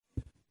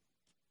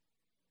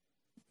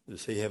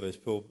Does he have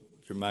your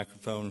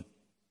microphone?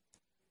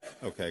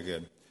 Okay,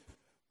 good.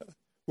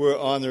 We're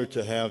honored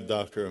to have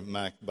Dr.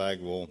 Mac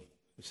Bagwell.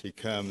 As he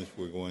comes,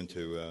 we're going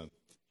to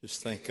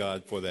just thank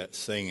God for that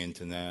singing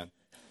tonight.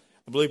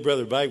 I believe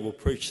Brother Bagwell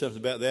preached something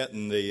about that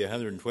in the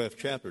 112th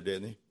chapter,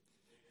 didn't he?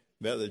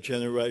 About the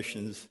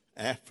generations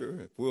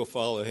after. If we'll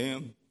follow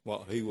him,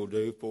 what he will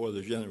do for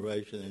the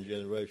generation and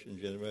generation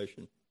and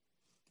generation.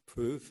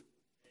 Proof.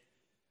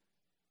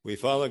 We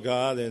follow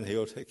God, and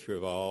he'll take care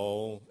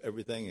of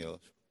everything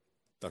else.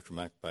 Dr.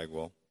 Mac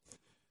Bagwell.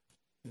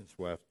 His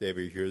wife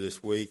Debbie here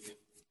this week.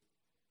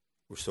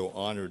 We're so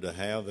honored to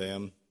have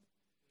them.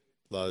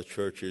 A lot of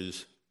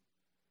churches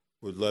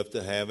would love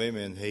to have him,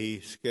 and he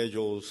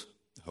schedules,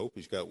 I hope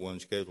he's got one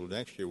scheduled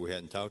next year. We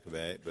hadn't talked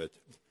about it, but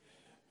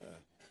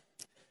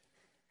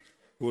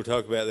we'll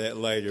talk about that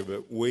later.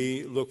 But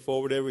we look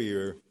forward every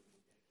year,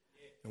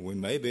 and we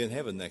may be in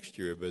heaven next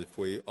year, but if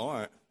we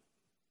aren't,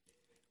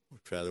 we'll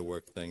try to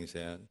work things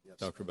out. Yes.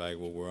 Dr.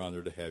 Bagwell, we're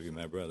honored to have you,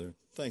 my brother.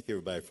 Thank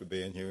everybody for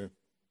being here.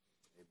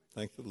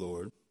 Thank the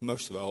Lord.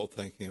 Most of all,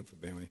 thank him for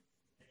being here.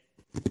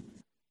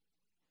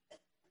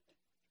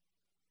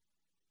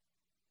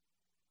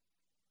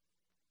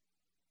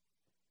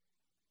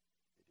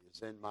 It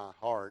is in my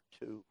heart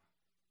to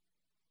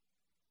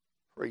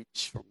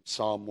preach from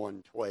Psalm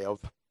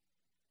 112.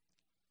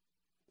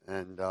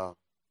 And the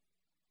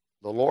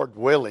Lord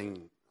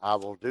willing, I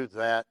will do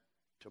that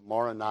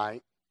tomorrow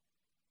night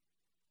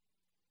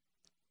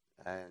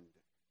and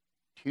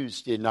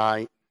Tuesday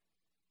night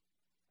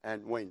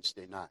and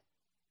Wednesday night.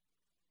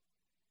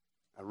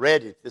 I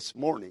read it this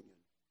morning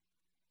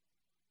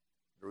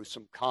and drew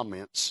some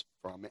comments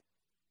from it.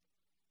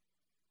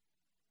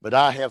 But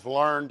I have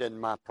learned in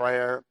my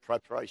prayer,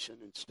 preparation,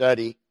 and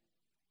study,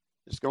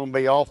 it's going to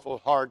be awful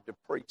hard to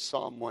preach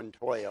Psalm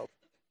 112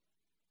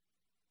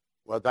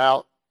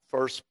 without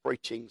first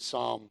preaching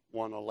Psalm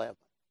 111.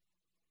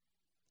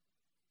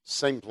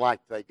 Seems like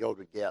they go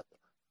together.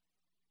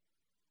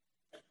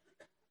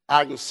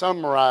 I can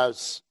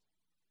summarize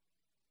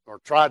or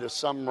try to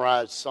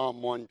summarize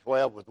Psalm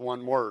 112 with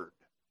one word: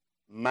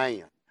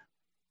 man.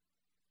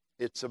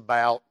 It's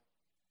about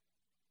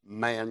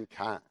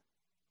mankind.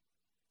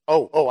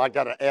 Oh, I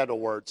got to add a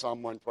word,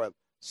 Psalm 112.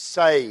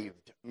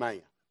 Saved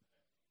man.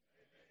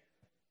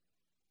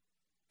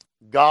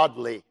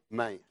 Godly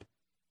man.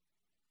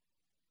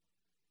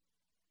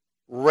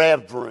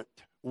 Reverent,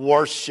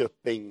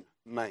 worshiping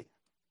man.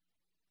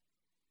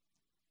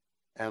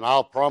 And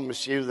I'll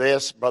promise you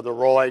this, Brother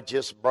Roy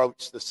just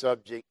broached the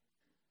subject.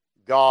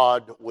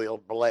 God will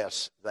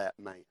bless that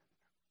man.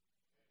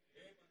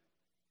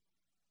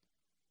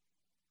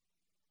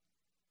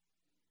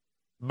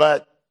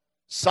 But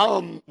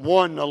Psalm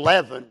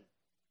 111,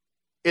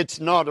 it's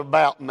not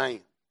about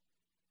man.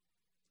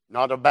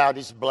 Not about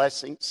his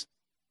blessings.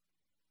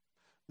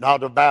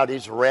 Not about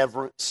his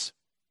reverence.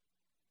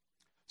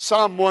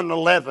 Psalm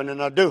 111,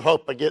 and I do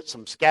hope I get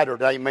some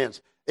scattered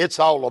amens, it's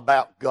all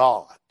about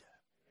God.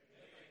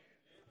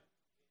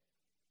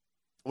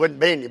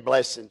 Wouldn't be any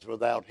blessings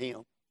without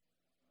him.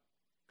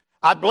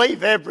 I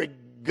believe every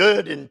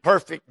good and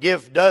perfect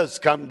gift does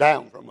come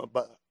down from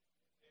above,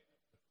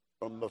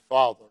 from the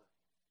Father.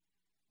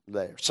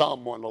 There,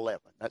 Psalm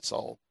 111, that's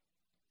all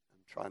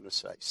I'm trying to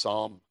say.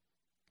 Psalm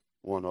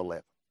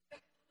 111.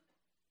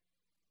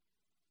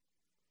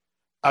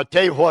 I'll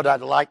tell you what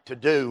I'd like to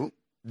do.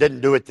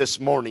 Didn't do it this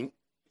morning,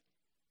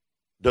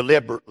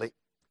 deliberately.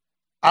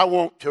 I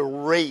want to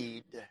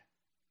read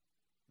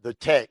the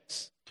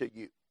text to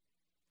you.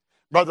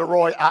 Brother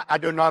Roy, I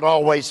do not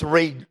always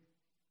read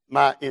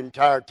my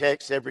entire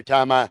text every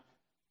time I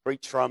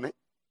preach from it.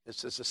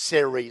 This is a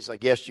series, I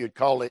guess you'd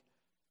call it,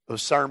 of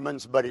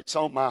sermons, but it's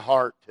on my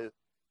heart to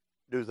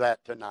do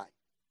that tonight.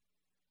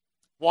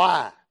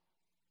 Why?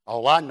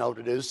 All I know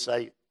to do is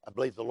say, I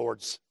believe the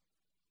Lord's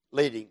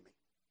leading me.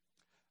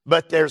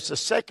 But there's a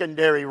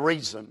secondary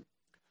reason.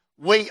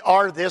 We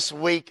are this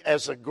week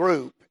as a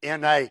group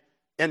in a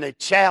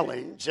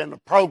challenge, in a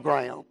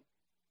program,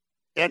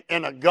 in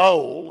a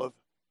goal of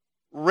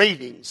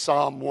reading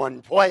Psalm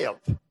 112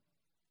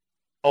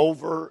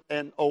 over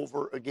and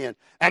over again.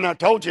 And I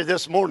told you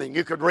this morning,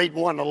 you could read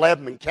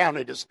 111 and count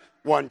it as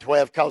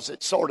 112 because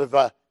it's sort of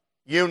a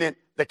unit.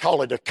 They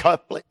call it a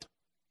couplet.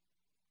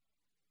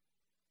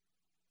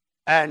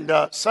 And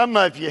some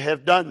of you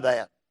have done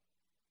that.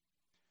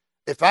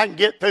 If I can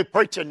get through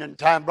preaching in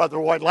time, Brother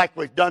Ward, like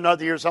we've done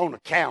other years, on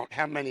account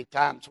how many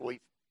times we've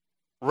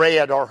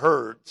read or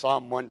heard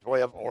Psalm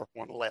 112 or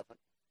 111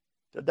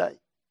 today.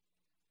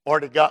 Or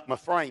to got my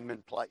frame in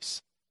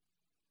place.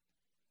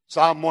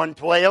 Psalm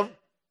 112,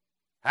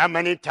 how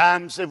many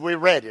times have we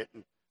read it?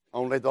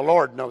 Only the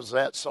Lord knows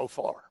that so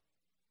far.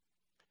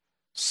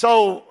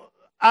 So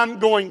I'm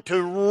going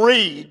to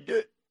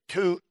read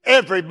to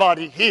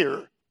everybody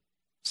here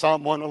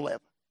Psalm 111.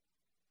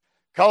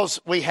 Because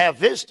we have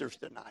visitors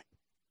tonight.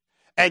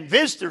 And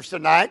visitors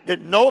tonight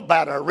didn't know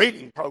about our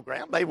reading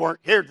program. They weren't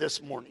here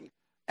this morning.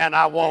 And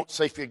I want,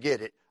 see if you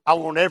get it, I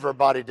want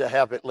everybody to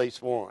have at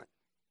least one.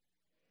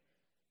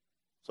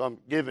 So I'm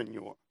giving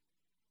you one.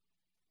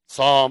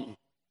 Psalm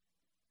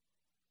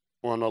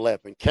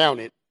 111. Count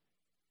it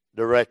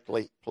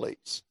directly,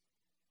 please.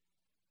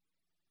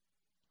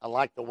 I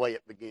like the way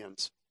it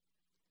begins.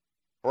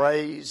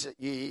 Praise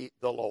ye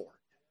the Lord.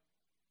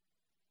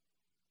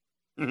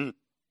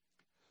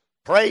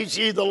 Praise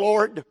ye the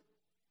Lord.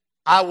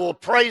 I will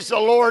praise the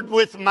Lord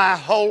with my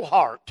whole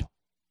heart.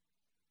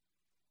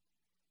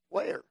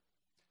 Where?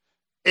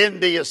 In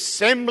the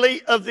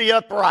assembly of the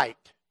upright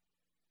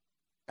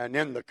and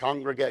in the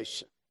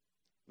congregation.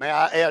 May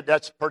I add,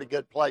 that's a pretty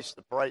good place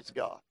to praise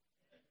God.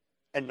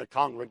 In the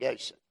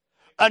congregation.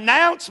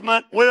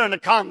 Announcement, we're in a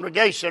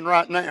congregation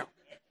right now.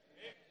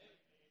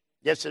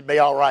 Guess it'd be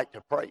all right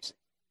to praise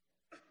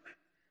Him.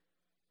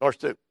 Verse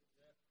 2.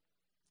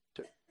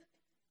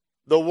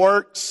 The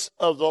works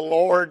of the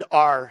Lord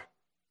are,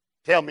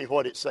 tell me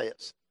what it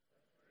says.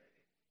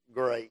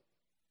 Great.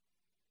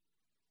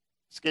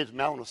 Excuse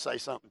me, I want to say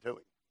something to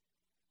him.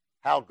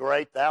 How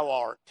great thou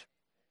art.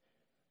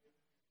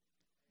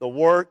 The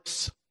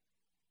works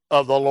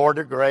of the Lord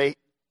are great.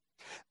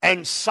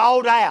 And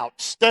sought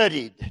out,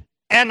 studied,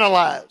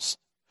 analyzed,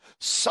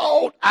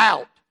 sought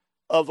out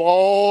of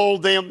all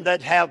them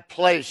that have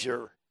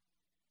pleasure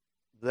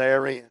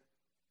therein.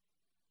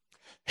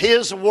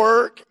 His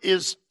work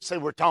is, see,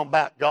 we're talking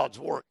about God's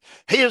work.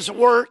 His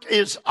work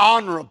is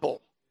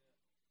honorable.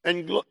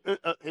 And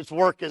His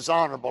work is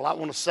honorable. I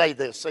want to say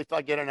this. See if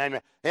I get an amen.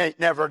 He ain't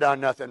never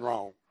done nothing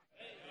wrong.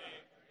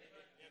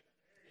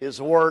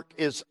 His work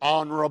is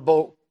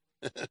honorable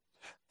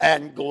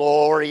and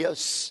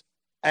glorious,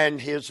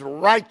 and His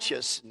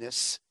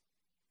righteousness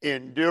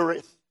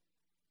endureth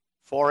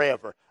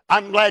forever.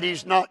 I'm glad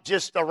He's not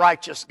just a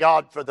righteous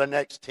God for the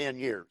next 10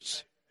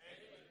 years.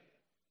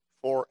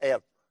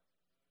 Forever.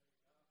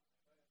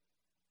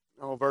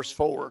 Oh, verse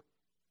 4.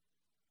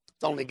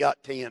 It's only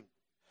got 10.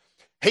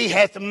 He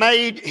hath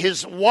made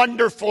His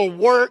wonderful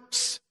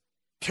works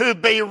to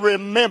be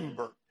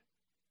remembered.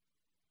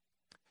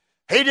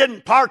 He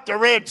didn't part the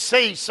Red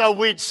Sea so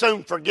we'd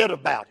soon forget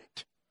about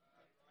it.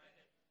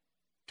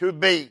 To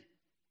be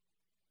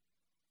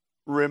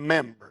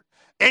remembered.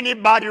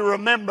 Anybody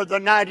remember the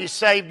night He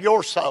saved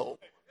your soul?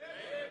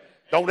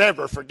 Don't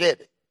ever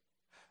forget it.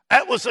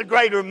 That was a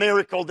greater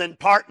miracle than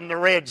parting the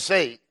Red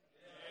Sea.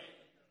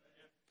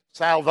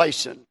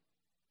 Salvation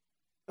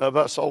of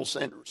us old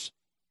sinners.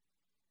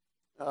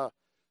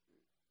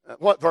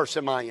 What verse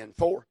am I in?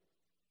 4.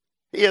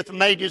 He hath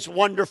made His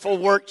wonderful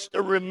works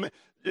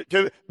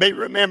to be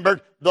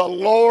remembered. The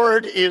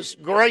Lord is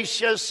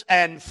gracious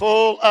and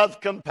full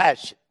of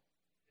compassion.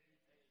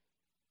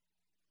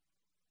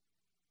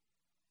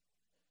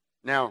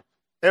 Now,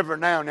 every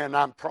now and then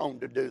I'm prone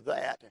to do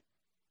that.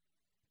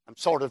 I'm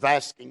sort of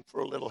asking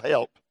for a little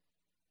help.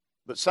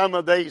 But some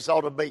of these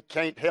ought to be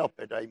can't help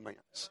it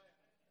amens.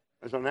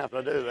 I don't have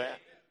to do that.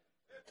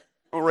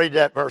 I'll read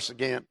that verse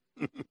again.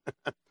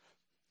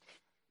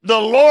 The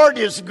Lord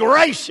is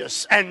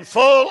gracious and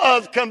full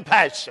of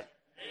compassion.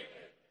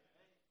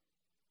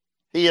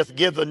 He hath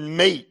given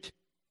meat.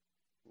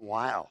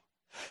 Wow.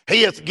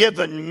 He hath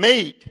given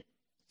meat,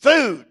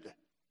 food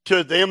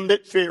to them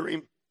that fear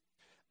Him.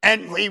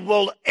 And He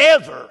will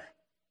ever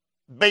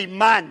be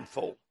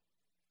mindful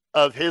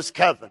of His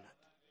covenant.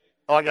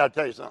 Oh, I got to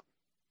tell you something.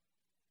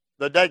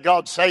 The day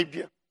God saved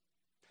you,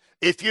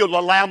 if you'll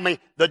allow me,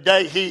 the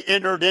day He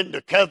entered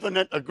into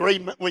covenant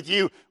agreement with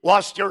you,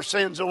 washed your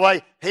sins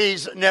away,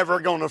 He's never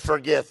going to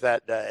forget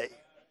that day.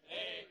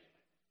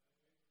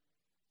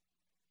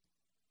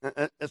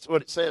 That's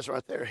what it says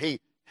right there.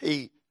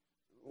 He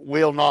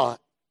will not.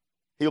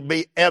 He'll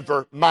be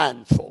ever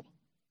mindful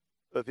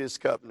of His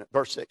covenant.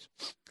 Verse 6.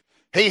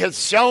 He hath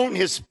shown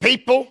His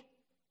people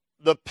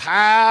the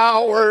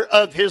power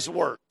of His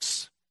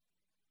works.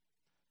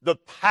 The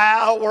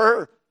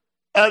power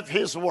of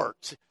His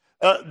works.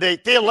 The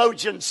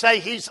theologians say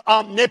He's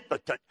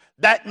omnipotent.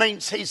 That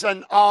means He's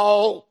an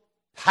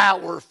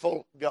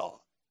all-powerful God.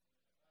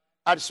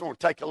 I just want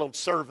to take a little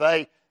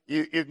survey.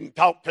 You can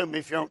talk to me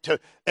if you want to.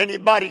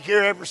 Anybody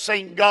here ever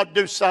seen God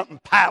do something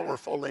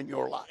powerful in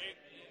your life?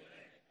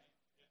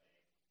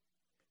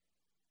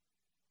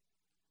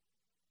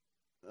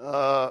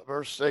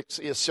 Verse 6,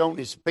 He has shown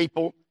His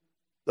people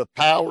the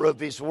power of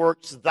His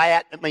works,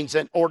 that, it means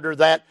in order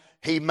that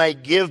He may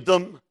give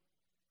them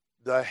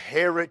the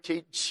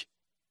heritage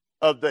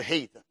of the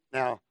heathen.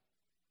 Now,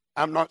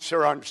 I'm not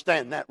sure I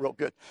understand that real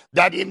good.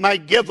 That He may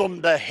give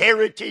them the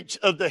heritage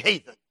of the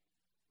heathen.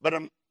 But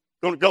I'm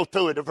going to go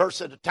through it a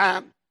verse at a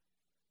time,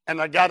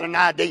 and I got an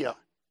idea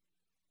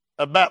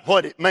about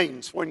what it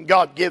means when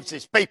God gives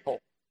His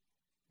people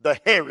the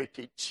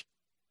heritage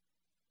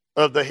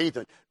of the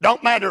heathen.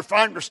 Don't matter if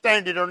I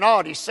understand it or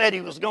not. He said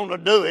He was going to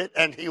do it,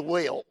 and He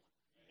will.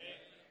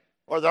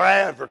 Whether I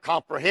ever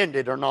comprehend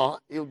it or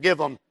not, He'll give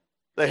them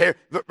the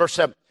heritage. Verse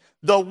 7.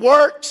 The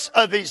works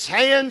of His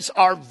hands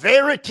are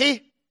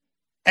verity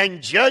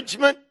and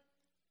judgment,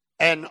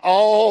 and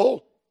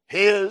all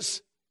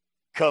His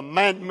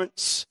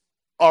commandments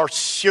are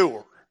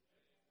sure.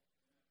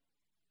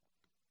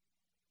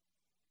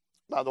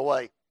 By the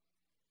way,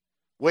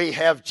 we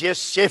have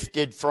just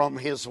shifted from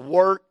His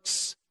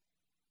works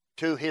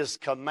to His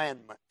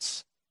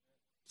commandments.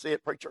 See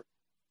it, preacher?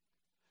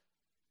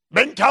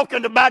 Been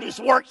talking about his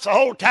works the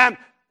whole time.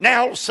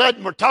 Now all of a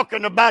sudden we're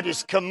talking about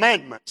his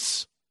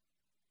commandments.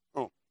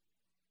 Oh,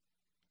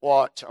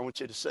 watch, I want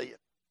you to see it.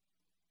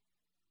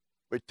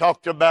 We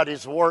talked about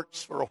his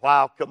works for a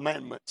while,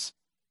 commandments.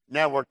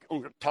 Now we're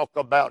going to talk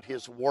about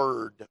his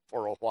word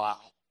for a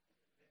while.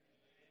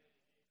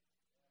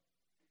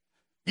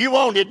 You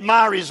won't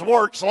admire his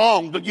works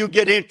long, but you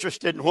get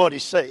interested in what he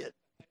said.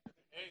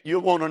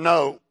 You want to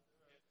know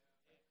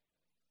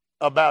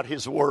about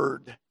his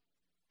word.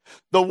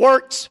 The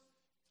works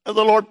of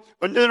the Lord,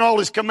 and then all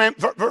his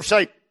commandments, verse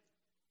 8,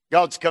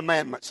 God's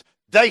commandments,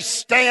 they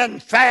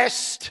stand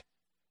fast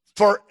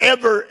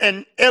forever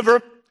and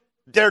ever.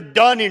 They're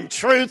done in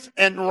truth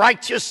and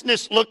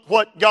righteousness. Look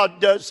what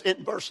God does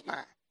in verse 9.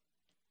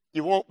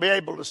 You won't be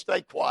able to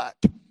stay quiet.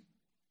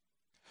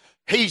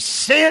 He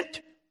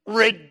sent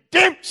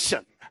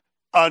redemption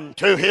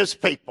unto his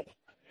people.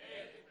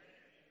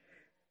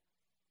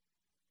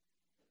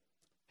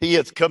 He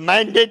hath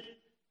commanded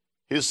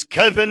his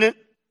covenant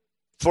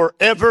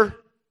forever.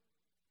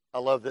 I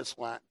love this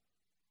line.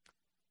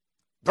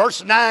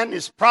 Verse 9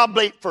 is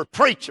probably for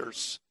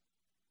preachers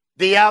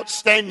the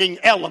outstanding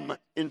element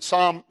in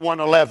Psalm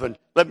 111.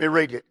 Let me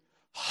read it.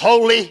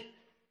 Holy,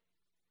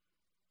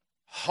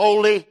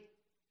 holy,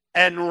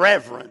 and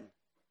reverend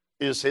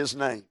is his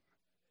name.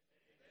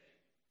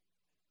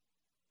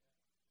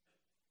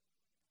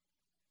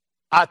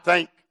 I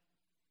think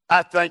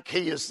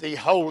he is the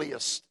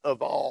holiest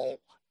of all.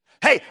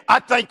 Hey, I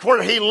think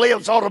where he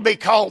lives ought to be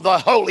called the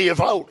Holy of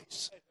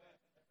Holies.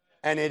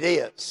 And it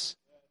is.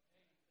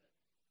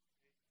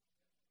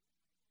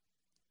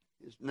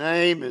 His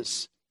name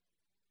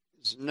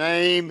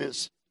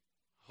is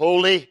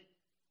holy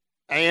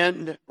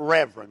and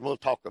reverend. We'll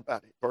talk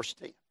about it. Verse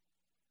 10.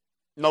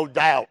 No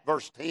doubt,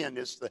 verse 10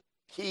 is the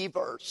key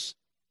verse.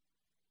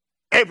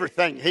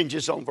 Everything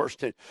hinges on verse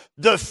 10.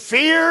 The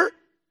fear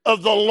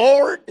of the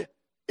Lord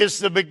is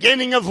the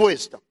beginning of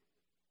wisdom.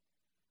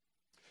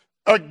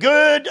 A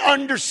good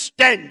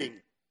understanding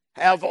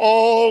have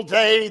all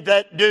they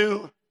that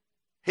do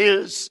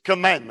his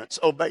commandments,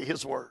 obey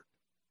his word.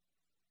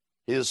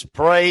 His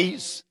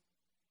praise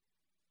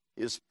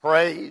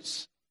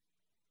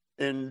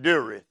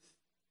endureth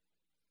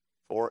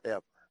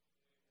forever.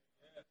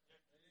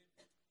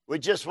 We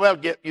just well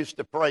get used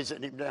to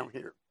praising him down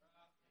here,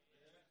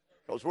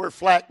 because we're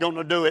flat going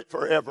to do it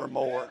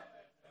forevermore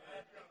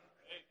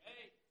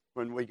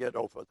when we get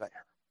over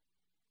there.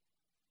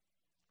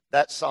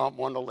 That's Psalm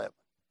 111.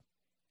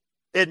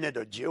 Isn't it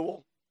a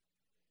jewel?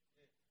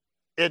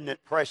 Isn't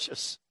it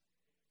precious?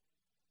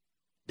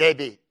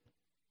 Debbie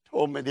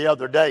told me the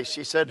other day,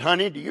 she said,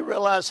 honey, do you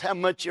realize how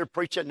much you're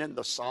preaching in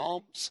the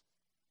Psalms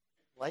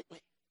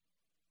lately?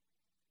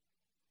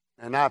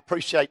 And I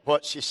appreciate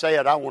what she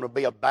said. I want to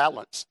be a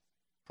balanced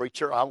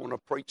preacher. I want to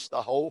preach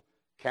the whole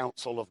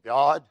counsel of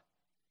God.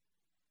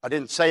 I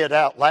didn't say it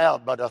out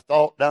loud, but I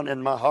thought down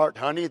in my heart,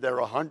 honey, there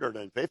are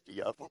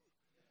 150 of them.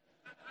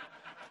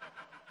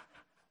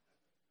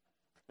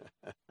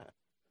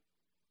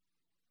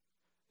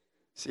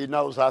 She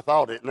knows I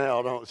thought it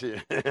now, don't she?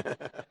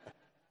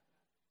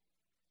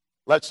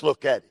 Let's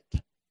look at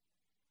it.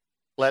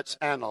 Let's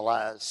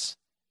analyze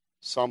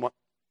somewhat.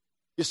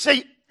 You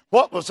see,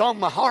 what was on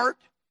my heart?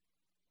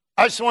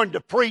 I just wanted to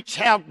preach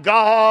how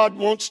God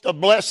wants to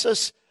bless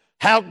us,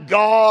 how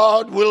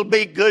God will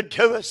be good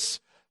to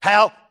us,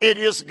 how it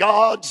is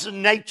God's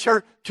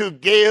nature to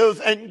give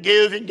and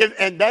give and give.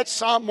 And that's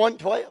Psalm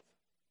 112.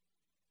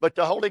 But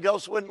the Holy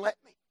Ghost wouldn't let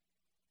me.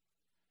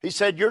 He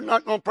said, you're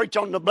not going to preach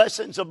on the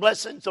blessings, the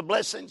blessings, the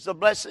blessings, the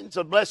blessings,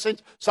 the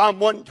blessings. Psalm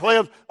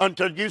 112,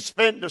 until you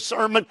spend the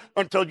sermon,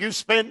 until you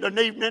spend an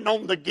evening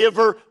on the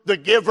giver, the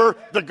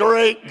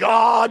great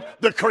God,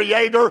 the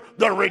creator,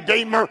 the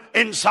redeemer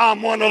in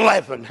Psalm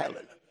 111.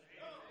 Hallelujah.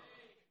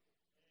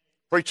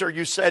 Preacher,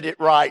 you said it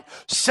right.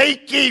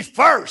 Seek ye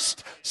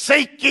first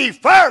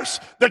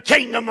the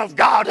kingdom of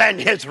God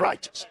and his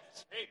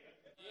righteousness.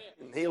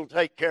 And he'll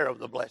take care of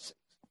the blessings.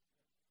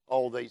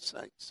 All these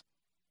things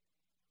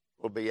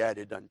will be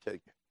added unto you.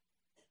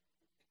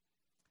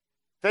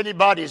 If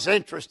anybody's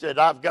interested,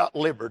 I've got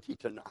liberty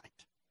tonight.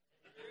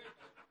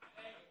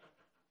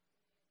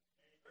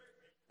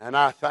 And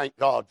I thank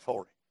God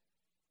for it.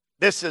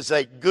 This is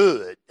a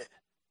good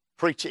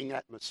preaching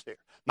atmosphere.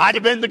 Might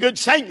have been the good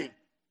singing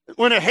that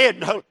went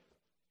ahead. No,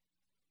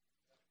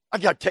 I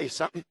got to tell you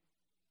something.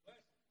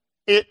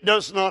 It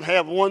does not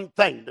have one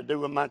thing to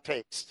do with my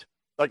text.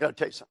 I got to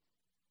tell you something.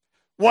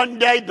 One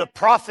day the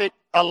prophet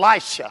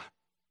Elisha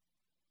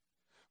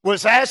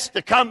was asked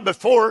to come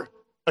before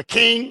a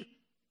king.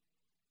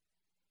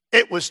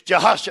 It was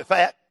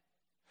Jehoshaphat.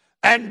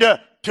 And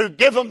to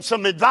give him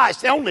some advice.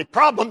 The only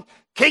problem,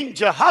 King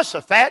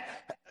Jehoshaphat,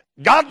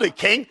 godly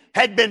king,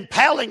 had been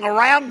palling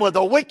around with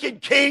a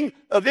wicked king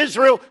of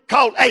Israel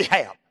called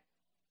Ahab.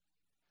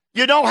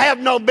 You don't have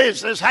no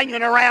business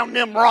hanging around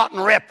them rotten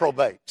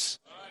reprobates.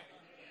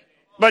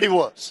 But he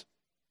was.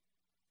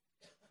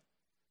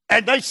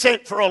 And they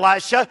sent for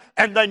Elisha,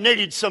 and they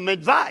needed some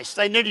advice.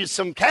 They needed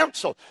some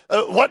counsel.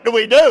 What do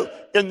we do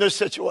in this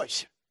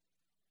situation?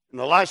 And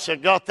Elisha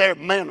got there,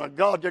 man of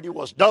God, that he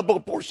was double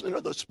portion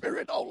of the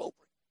Spirit all over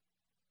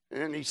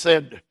him. And he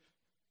said,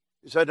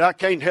 I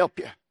can't help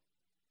you.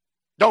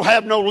 Don't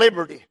have no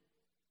liberty.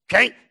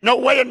 Can't, no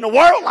way in the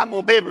world I'm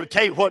going to be able to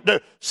tell you what to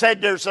do.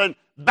 Said there's a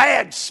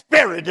bad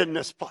spirit in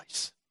this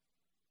place.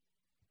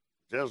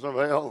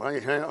 Jezebel,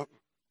 Ahab,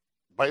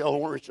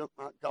 Baal worship,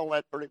 I call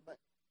that pretty bad.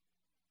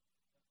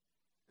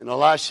 And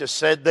Elisha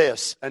said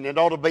this, and it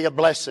ought to be a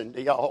blessing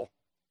to y'all.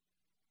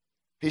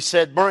 He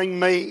said, bring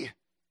me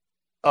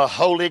a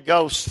Holy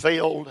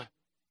Ghost-filled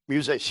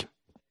musician.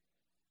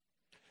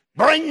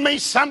 Bring me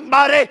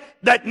somebody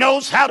that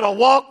knows how to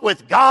walk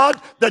with God,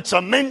 that's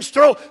a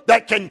minstrel,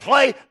 that can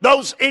play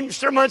those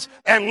instruments,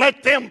 and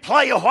let them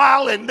play a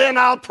while, and then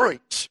I'll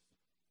preach.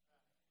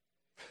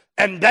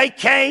 And they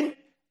came,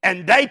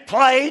 and they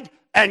played,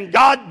 and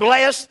God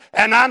blessed,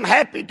 and I'm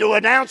happy to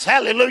announce,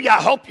 hallelujah,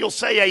 I hope you'll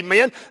say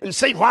amen, and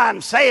see why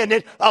I'm saying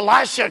it.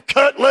 Elisha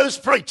cut loose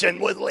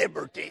preaching with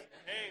liberty.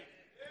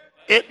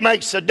 It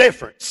makes a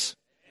difference.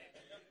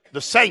 The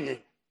singing.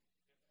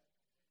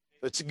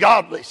 It's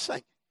godly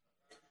singing.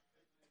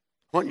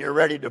 When you're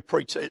ready to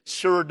preach, it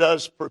sure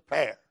does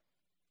prepare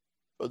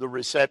for the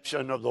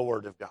reception of the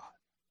Word of God.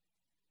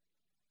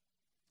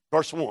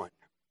 Verse 1.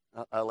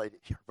 I laid it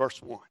here.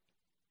 Verse 1.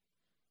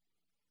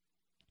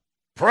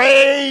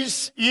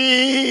 Praise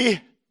ye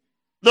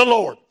the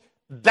Lord.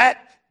 That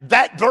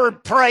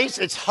verb praise,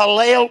 it's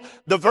hallel.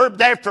 The verb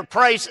there for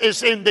praise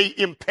is in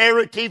the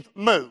imperative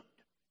mood.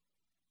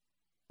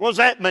 What does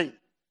that mean?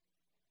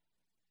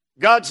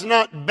 God's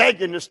not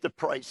begging us to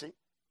praise Him.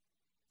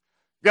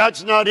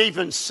 God's not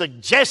even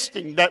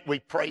suggesting that we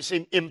praise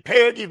Him.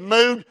 Imperative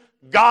mood,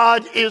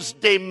 God is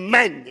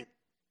demanding,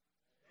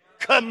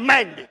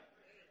 commanding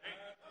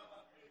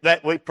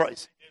that we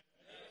praise Him.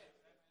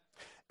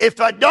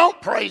 If I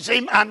don't praise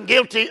Him, I'm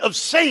guilty of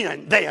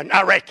sin then,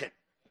 I reckon.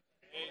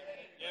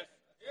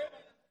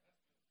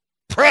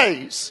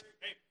 Praise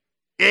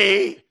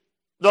ye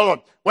the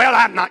Lord. Well,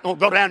 I'm not going to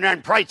go down there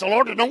and praise the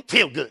Lord. It don't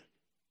feel good.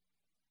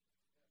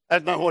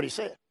 That's not what he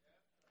said.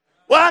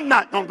 Well, I'm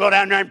not going to go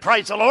down there and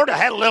praise the Lord. I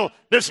had a little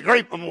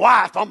disagreement with my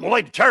wife on my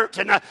way to church,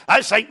 and I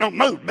just ain't no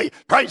mood to be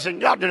praising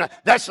God.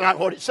 That's not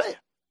what it said.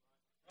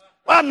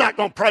 Well, I'm not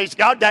going to praise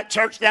God. That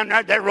church down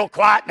there, they're real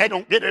quiet, and they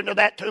don't get into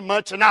that too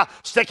much, and I'll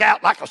stick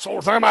out like a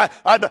sore thumb.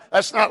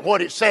 That's not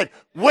what it said.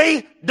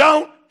 We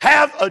don't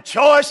have a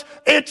choice.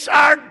 It's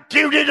our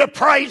duty to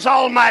praise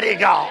Almighty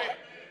God.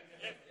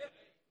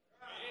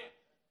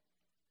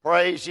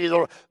 Praise ye the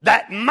Lord.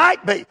 That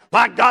might be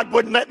why God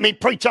wouldn't let me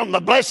preach on the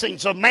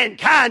blessings of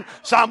mankind,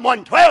 Psalm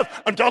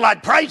 112, until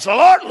I'd praise the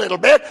Lord a little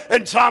bit.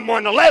 In Psalm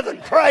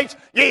 111, praise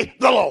ye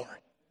the Lord.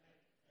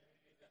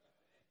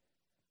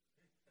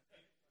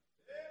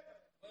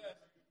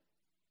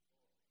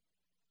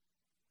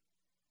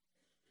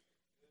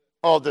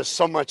 Oh, there's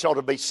so much ought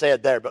to be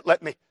said there, but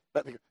let me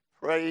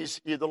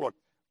praise ye the Lord.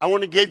 I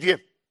want to give you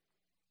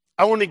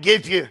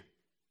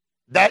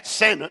that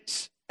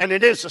sentence, and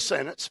it is a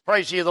sentence,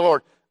 praise ye the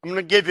Lord. I'm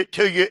going to give it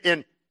to you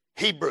in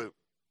Hebrew.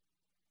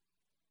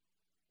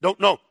 Don't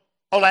know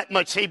all that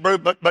much Hebrew,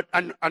 but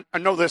I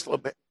know this a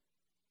little bit.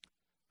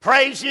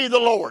 Praise ye the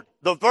Lord.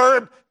 The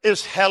verb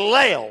is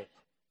hallel.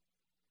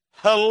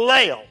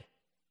 Hallel.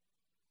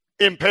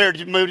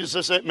 Imperative mood is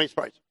this, it means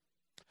praise.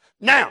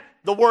 Now,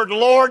 the word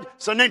Lord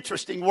is an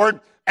interesting word,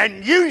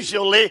 and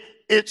usually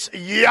it's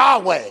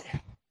Yahweh,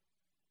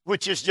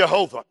 which is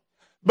Jehovah.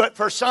 But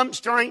for some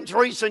strange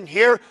reason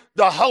here,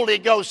 the Holy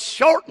Ghost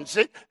shortens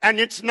it,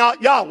 and it's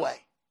not Yahweh.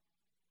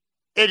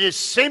 It is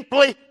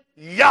simply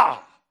Yah.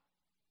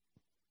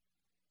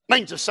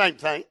 Means the same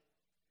thing.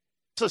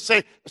 It's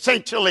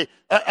essentially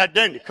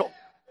identical.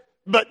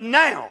 But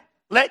now,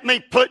 let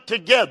me put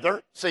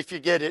together, see if you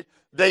get it,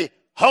 the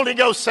Holy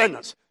Ghost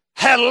sentence.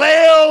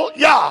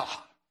 Hallelujah.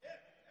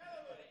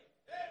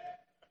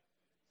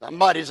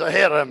 Somebody's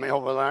ahead of me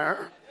over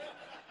there.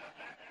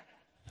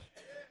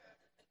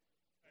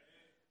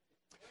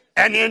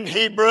 And in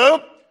Hebrew,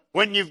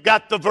 when you've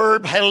got the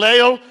verb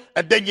hallel,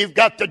 and then you've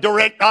got the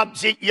direct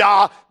object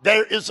Yah,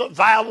 there is a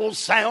vowel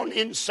sound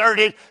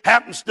inserted,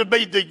 happens to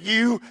be the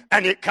U,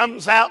 and it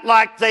comes out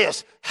like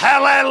this.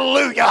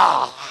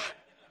 Hallelujah.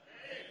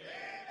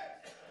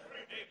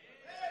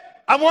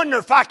 I wonder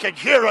if I could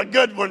hear a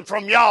good one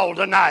from y'all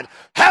tonight.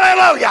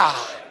 Hallelujah.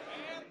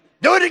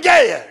 Do it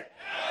again.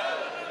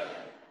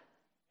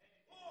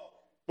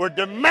 We're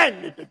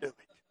demanded to do it.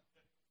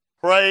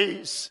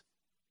 Praise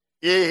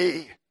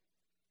ye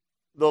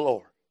the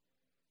Lord.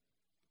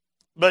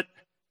 But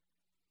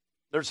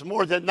there's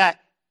more than that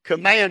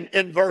command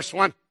in verse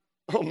 1.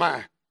 Oh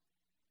my,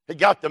 he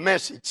got the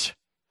message.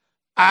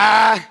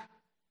 I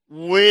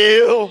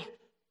will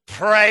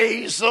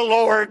praise the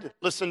Lord.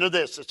 Listen to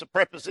this. It's a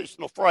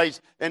prepositional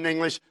phrase in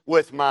English,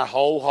 with my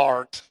whole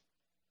heart.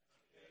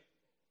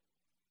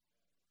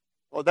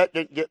 Well, that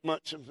didn't get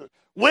much of it.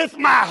 With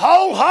my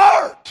whole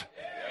heart.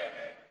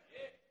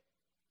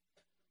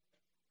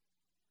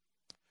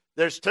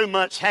 There's too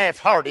much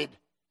half-hearted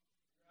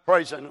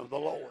praising of the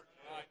Lord.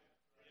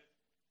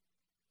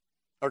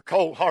 Or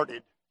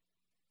cold-hearted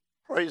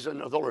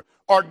praising of the Lord,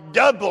 or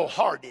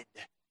double-hearted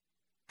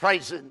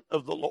praising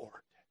of the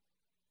Lord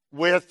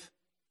with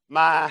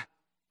my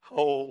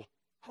whole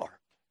heart.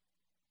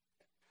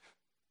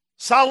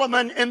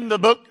 Solomon in the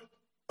book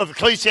of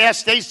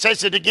Ecclesiastes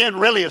says it again,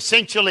 really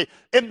essentially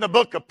in the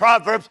book of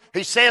Proverbs.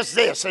 He says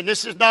this, and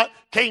this is not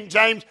King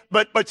James,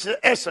 but it's the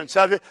essence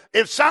of it.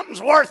 If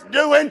something's worth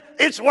doing,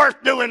 it's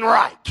worth doing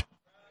right.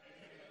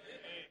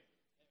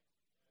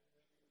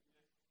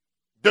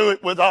 Do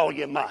it with all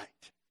your might.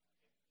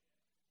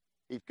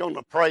 He's going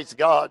to praise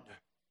God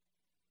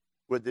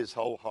with his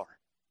whole heart.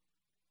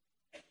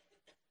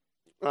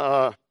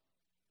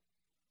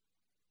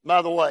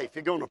 By the way, if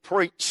you're going to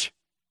preach,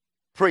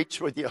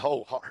 preach with your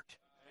whole heart.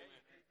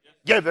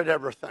 Give it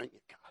everything you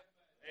got.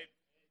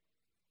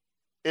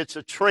 It's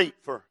a treat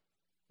for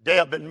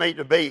Deb and me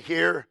to be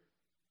here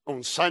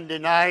on Sunday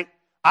night.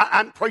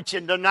 I'm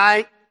preaching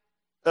tonight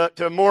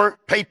to more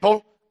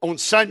people on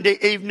Sunday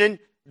evening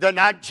than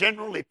I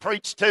generally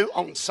preach to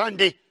on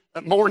Sunday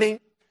morning.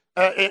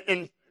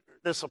 And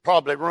this will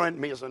probably ruin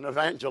me as an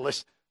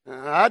evangelist.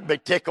 I'd be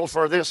tickled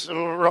for this to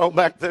roll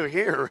back through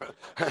here.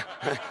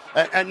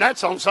 And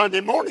that's on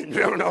Sunday morning, if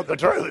you know the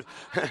truth.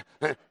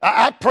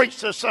 I preached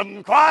to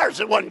some choirs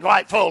that wasn't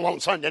quite full on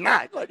Sunday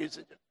night, ladies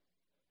and gentlemen.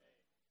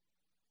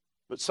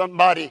 But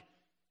somebody,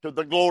 to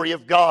the glory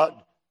of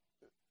God,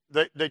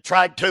 they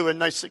tried to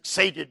and they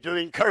succeeded to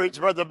encourage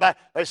Brother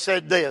Bagwell. They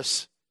said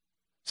this.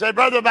 Said,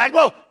 Brother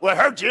Bagwell, we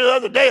heard you the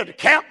other day at the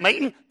camp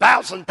meeting,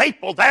 1,000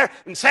 people there,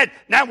 and said,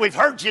 now we've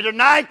heard you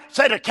tonight.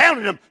 Said, I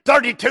counted them,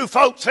 32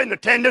 folks in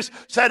attendance.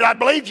 Said, I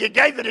believe you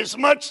gave it as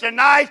much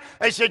tonight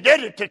as you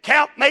did at the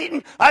camp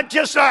meeting. I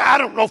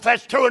don't know if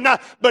that's true or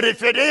not, but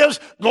if it is,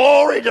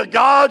 glory to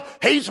God.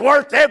 He's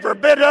worth every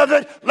bit of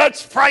it.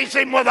 Let's praise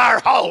him with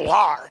our whole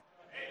heart.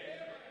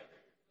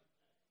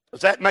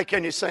 Does that make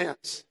any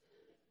sense?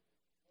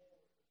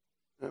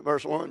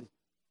 Verse 1.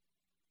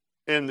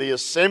 In the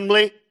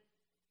assembly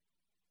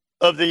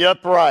of the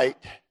upright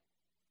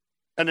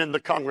and in the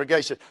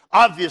congregation.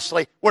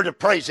 Obviously, we're to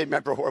praise him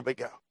everywhere we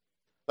go.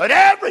 Let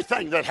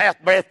everything that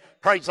hath breath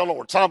praise the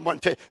Lord. Psalm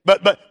 150.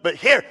 But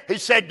here he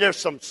said there's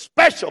some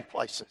special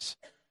places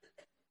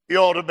you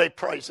ought to be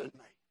praising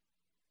me.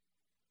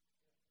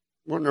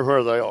 Wonder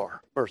where they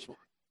are. Verse 1.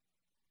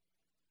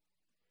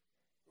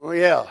 Oh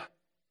yeah,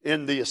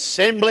 in the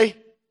assembly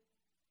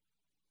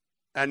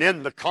and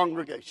in the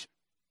congregation.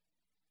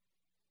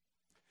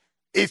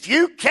 If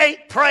you can't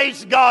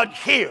praise God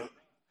here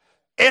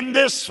in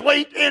this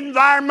sweet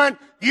environment,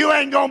 you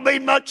ain't going to be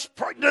much.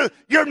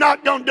 You're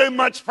not going to do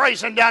much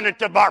praising down at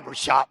the barber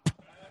shop.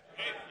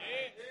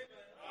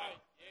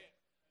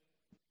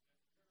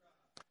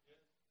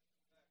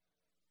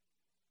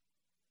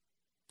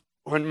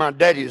 When my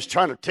daddy was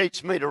trying to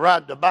teach me to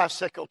ride the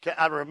bicycle,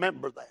 I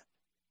remember that.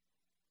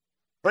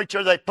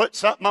 Preacher, they put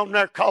something on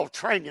there called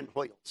training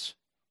wheels.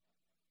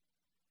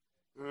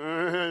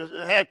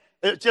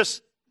 It's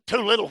just 2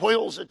 little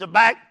wheels at the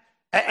back,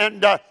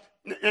 and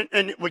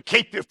it would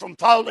keep you from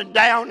falling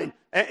down.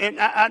 And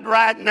I'd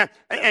ride,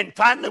 and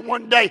finally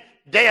one day,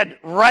 Dad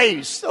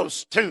raised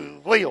those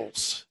 2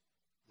 wheels.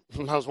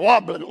 And I was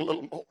wobbling a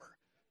little more,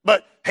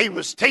 but he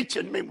was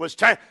teaching me.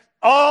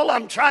 All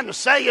I'm trying to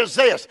say is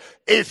this: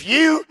 if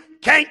you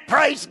can't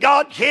praise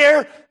God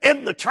here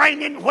in the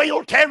training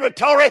wheel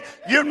territory,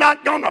 you're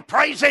not going to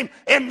praise him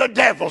in the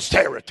devil's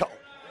territory.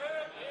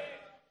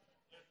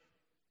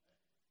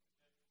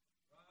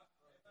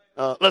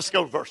 Let's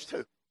go to verse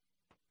 2.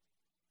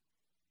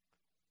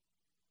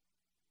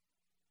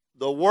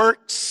 The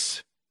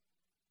works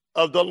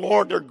of the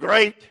Lord are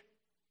great,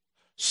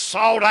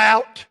 sought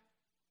out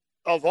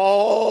of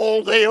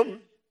all them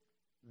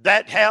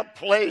that have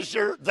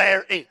pleasure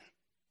therein.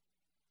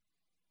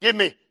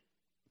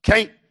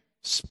 Can't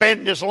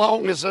spend as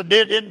long as I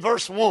did in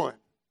verse 1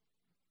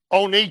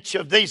 on each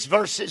of these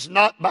verses,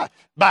 not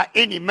by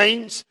any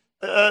means.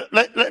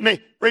 Let me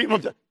read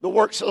them. The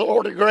works of the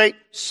Lord are great,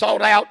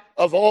 sought out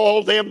of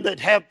all them that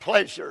have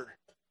pleasure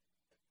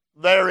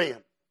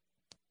therein.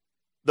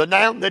 The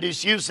noun that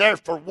is used there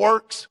for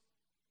works,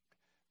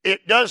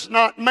 it does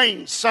not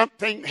mean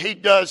something he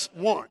does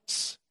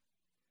once.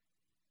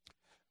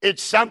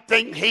 It's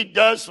something he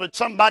does with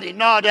somebody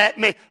nod at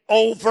me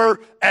over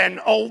and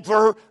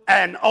over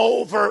and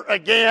over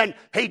again.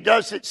 He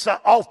does it so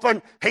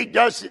often. He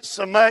does it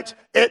so much.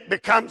 It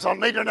becomes, I'll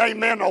need an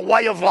amen, a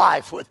way of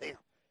life with him.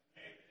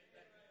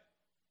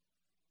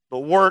 The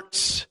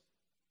works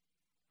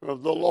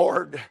of the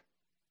Lord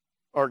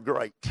are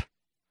great.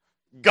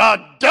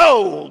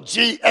 Gadol,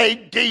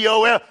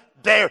 G-A-D-O-L,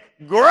 they're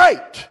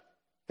great.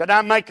 Can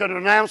I make an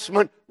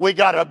announcement? We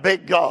got a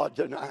big God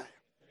tonight.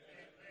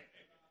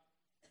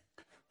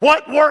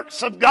 What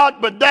works of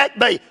God would that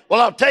be?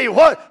 Well, I'll tell you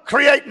what,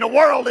 creating the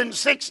world in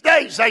 6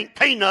 days ain't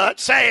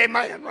peanuts. Say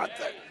amen right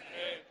there.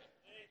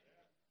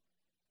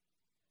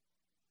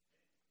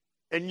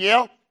 And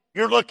yeah,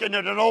 you're looking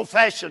at an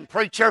old-fashioned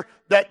preacher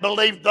that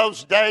believed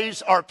those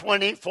days are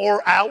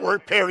 24-hour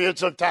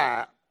periods of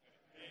time.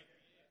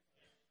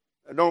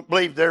 I don't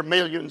believe they're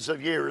millions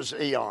of years,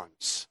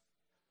 eons.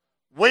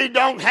 We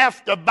don't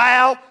have to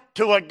bow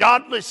to a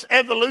godless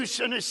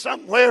evolutionist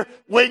somewhere,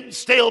 we can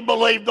still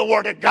believe the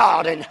Word of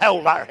God and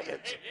hold our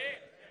heads.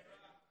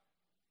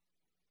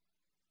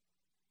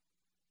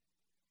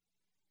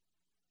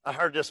 I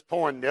heard this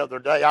poem the other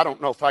day. I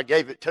don't know if I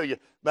gave it to you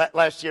back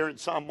last year in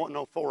Psalm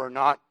 104 or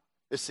not.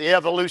 It's the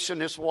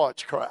Evolutionist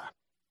Watch Cry.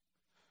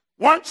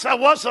 Once I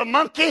was a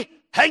monkey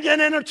hanging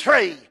in a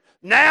tree.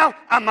 Now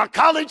I'm a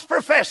college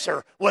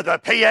professor with a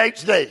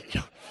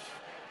PhD.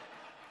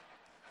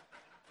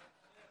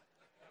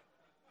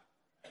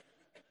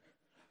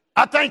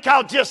 I think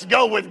I'll just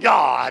go with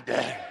God.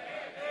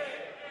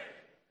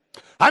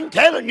 I'm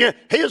telling you,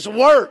 His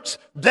works,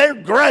 they're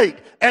great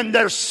and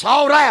they're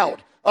sought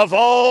out of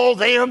all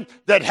them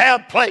that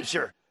have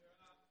pleasure.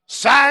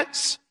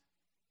 Scientists,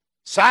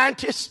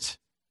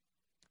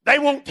 they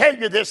won't tell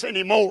you this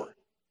anymore.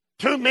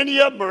 Too many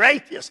of them are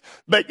atheists.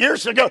 But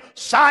years ago,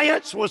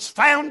 science was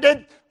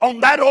founded on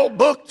that old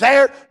book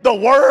there, the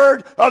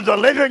Word of the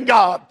Living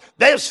God.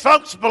 There's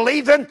folks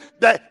believing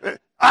that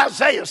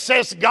Isaiah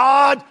says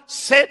God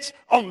sits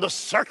on the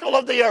circle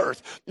of the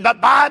earth. The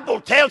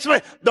Bible tells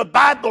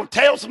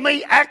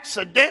me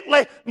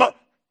accidentally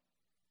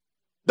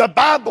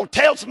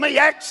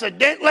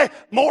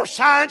more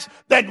science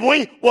than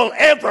we will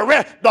ever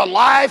read. The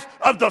life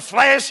of the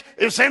flesh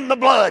is in the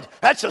blood.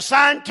 That's a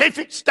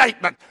scientific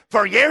statement.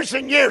 For years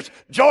and years,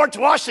 George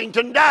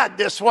Washington died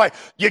this way.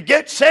 You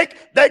get sick,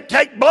 they'd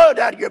take blood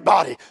out of your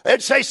body.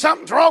 They'd say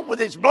something's wrong with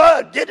his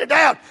blood, get it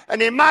out,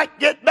 and he might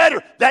get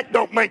better. That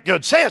don't make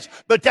good sense.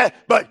 But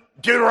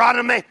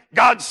Deuteronomy,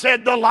 God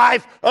said the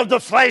life of the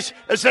flesh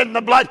is in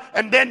the blood.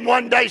 And then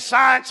one day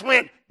science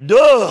went,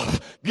 duh,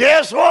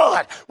 guess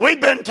what? We've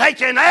been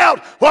taking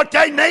out what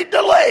they need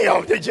to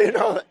live. Did you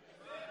know that?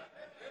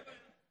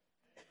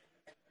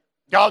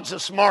 God's a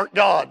smart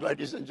God,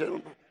 ladies and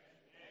gentlemen.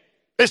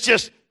 It's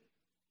just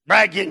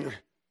bragging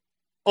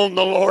on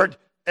the Lord,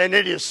 and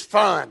it is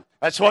fun.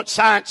 That's what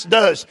science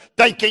does.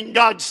 Thinking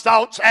God's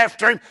thoughts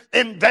after Him,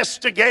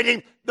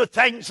 investigating the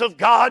things of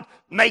God,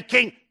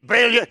 making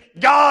brilliant.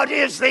 God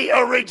is the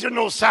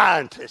original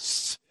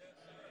scientist.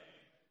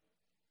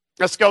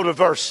 Let's go to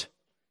verse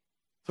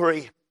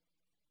 3.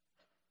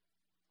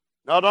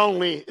 Not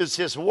only is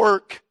His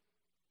work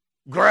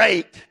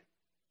great,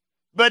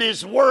 but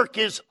His work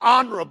is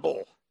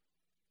honorable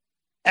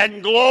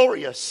and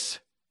glorious,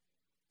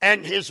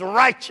 and His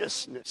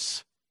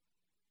righteousness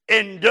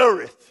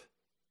endureth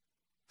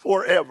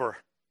forever.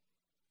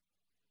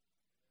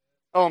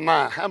 Oh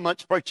my, how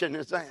much preaching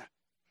is that?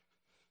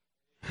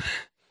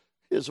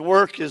 His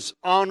work is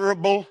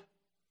honorable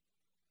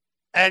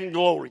and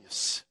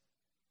glorious.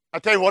 I'll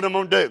tell you what I'm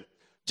going to do.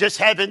 Just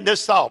having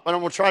this thought, but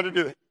I'm going to try to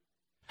do it.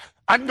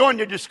 I'm going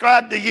to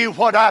describe to you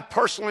what I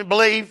personally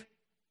believe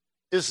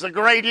is the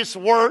greatest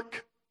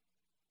work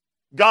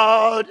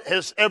God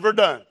has ever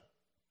done.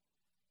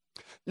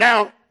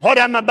 Now, what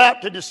I'm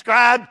about to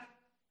describe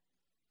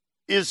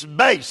is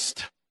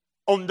based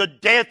on the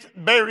death,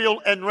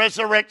 burial, and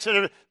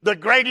resurrection. The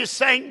greatest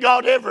thing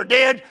God ever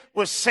did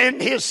was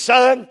send His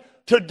Son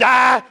to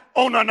die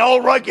on an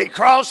old rugged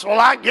cross. Well,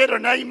 I get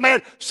an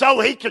amen, so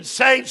He could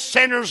save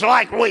sinners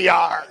like we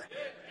are.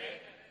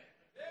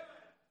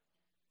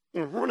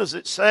 What does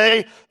it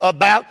say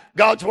about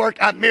God's work?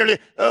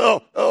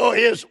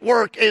 His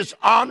work is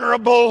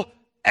honorable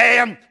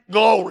and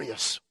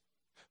glorious.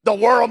 The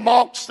world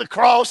mocks the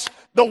cross.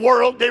 The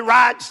world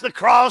derides the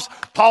cross.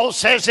 Paul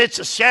says it's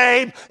a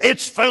shame.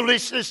 It's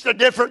foolishness to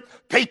different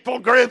people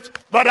groups.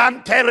 But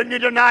I'm telling you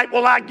tonight,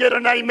 will I get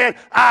an amen?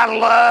 I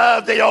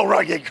love the old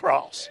rugged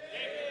cross.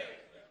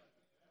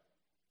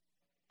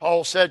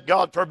 Paul said,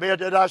 God forbid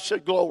that I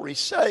should glory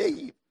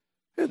save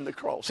in the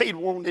cross. He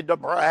wanted to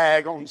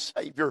brag on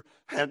Savior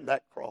and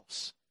that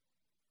cross.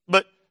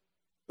 But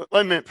wait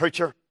a minute,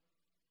 preacher.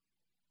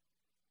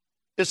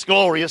 It's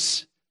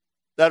glorious,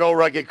 that old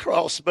rugged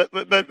cross, but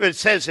it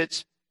says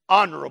it's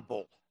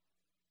honorable.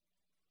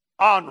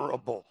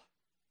 Honorable.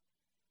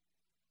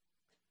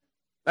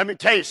 Let me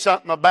tell you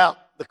something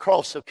about the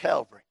cross of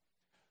Calvary.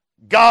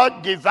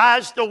 God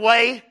devised a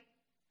way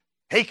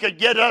He could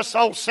get us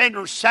old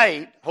sinners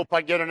saved. Hope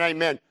I get an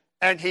amen.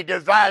 And He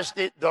devised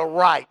it the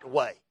right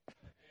way.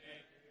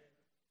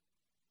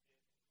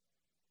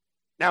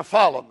 Now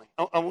follow me.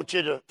 I want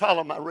you to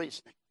follow my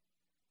reasoning.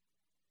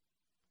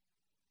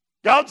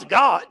 God's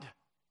God.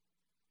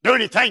 Do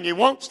anything He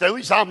wants to.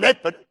 He's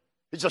omnipotent.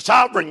 He's a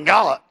sovereign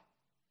God.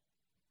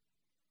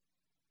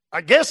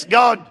 I guess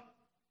God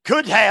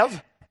could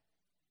have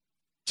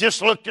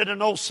just looked at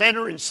an old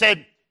sinner and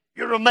said,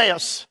 you're a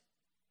mess,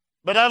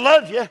 but I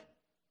love you.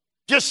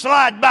 Just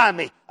slide by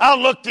me. I'll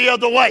look the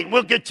other way.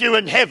 We'll get you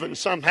in heaven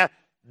somehow.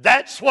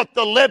 That's what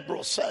the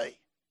liberals say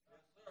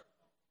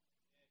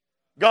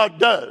God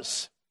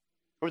does.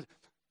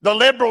 The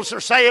liberals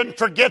are saying,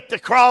 forget the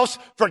cross,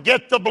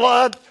 forget the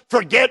blood,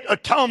 forget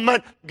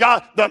atonement.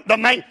 God,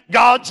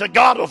 God's a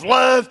God of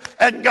love,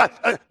 and God,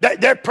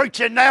 they're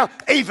preaching now,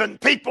 even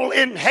people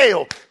in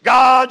hell.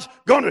 God's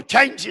going to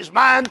change His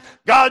mind.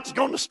 God's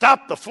going to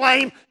stop the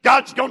flame.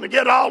 God's going to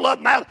get all of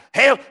them out of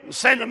hell and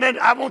send them in.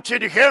 I want you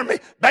to hear me.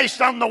 Based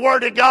on the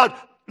Word of God,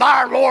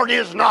 Our Lord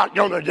is not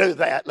going to do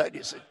that,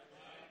 ladies and gentlemen.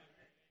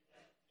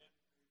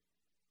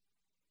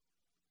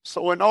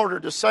 So in order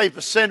to save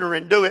a sinner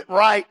and do it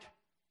right,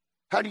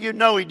 how do you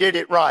know He did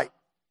it right?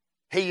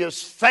 He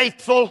is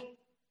faithful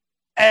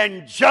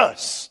and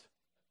just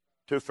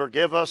to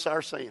forgive us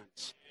our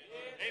sins.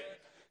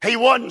 He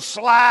wasn't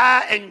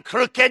sly and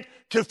crooked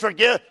to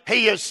forgive.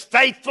 He is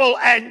faithful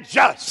and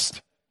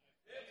just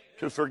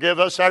to forgive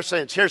us our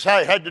sins. Here's how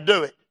He had to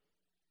do it.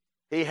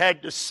 He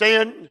had to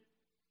send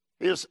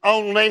His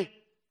only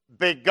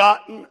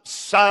begotten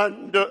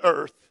Son to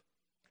earth.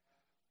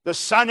 The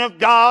Son of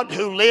God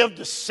who lived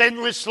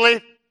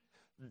sinlessly,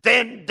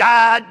 then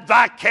died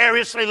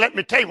vicariously. Let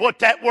me tell you what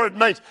that word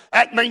means.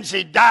 That means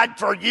He died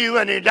for you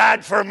and He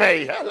died for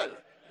me.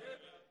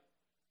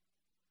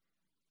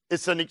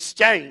 It's an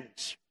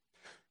exchange.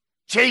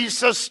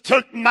 Jesus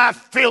took my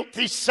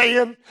filthy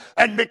sin,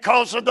 and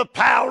because of the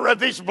power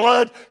of His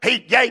blood, He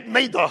gave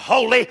me the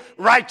holy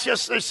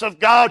righteousness of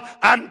God.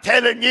 I'm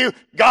telling you,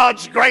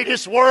 God's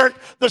greatest work,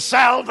 the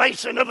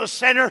salvation of a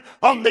sinner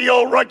on the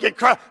old rugged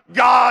cross,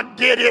 God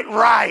did it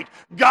right.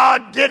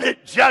 God did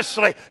it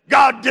justly.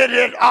 God did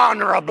it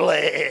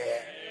honorably.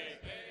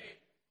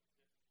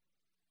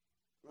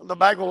 The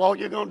Bible, all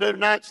you're going to do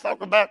tonight is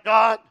talk about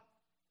God?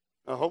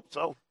 I hope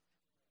so.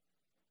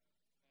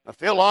 I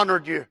feel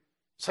honored you.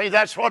 See,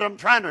 that's what I'm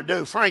trying to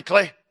do,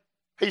 frankly.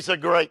 He's a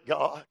great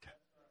God.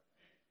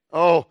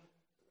 Oh,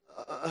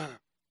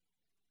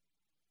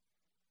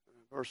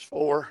 verse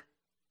 4.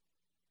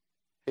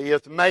 He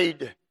hath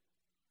made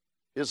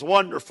His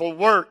wonderful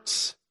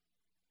works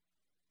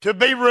to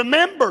be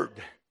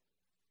remembered.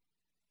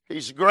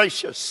 He's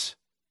gracious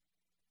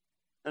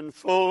and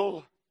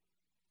full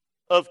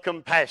of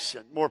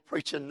compassion. More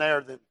preaching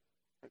there than,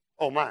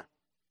 oh my.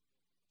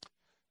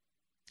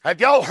 Have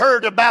y'all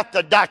heard about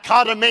the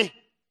dichotomy?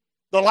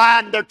 The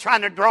line they're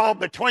trying to draw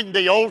between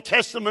the Old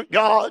Testament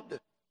God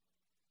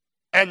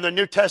and the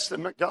New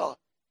Testament God.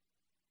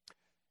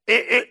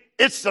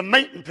 It's the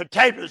meat and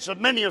potatoes of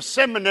many a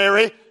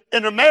seminary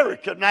in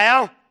America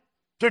now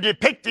to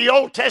depict the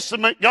Old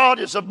Testament God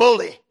as a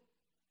bully,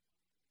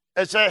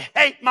 as a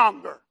hate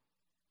monger,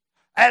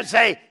 as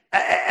a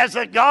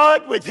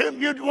God with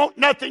whom you'd want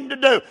nothing to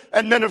do.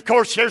 And then, of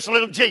course, here's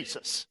little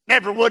Jesus.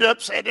 Never would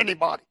upset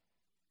anybody.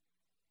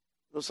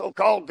 The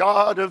so-called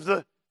God of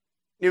the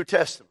New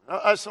Testament.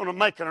 I just want to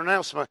make an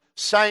announcement.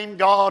 Same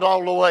God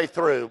all the way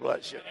through,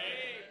 bless you.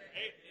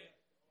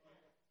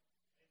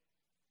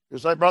 You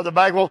say, Brother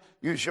Bagwell,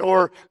 you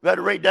sure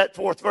better read that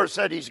fourth verse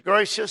that He's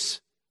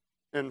gracious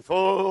and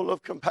full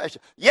of compassion.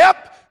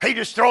 Yep, He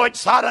destroyed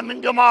Sodom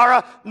and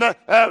Gomorrah.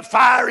 The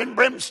fire and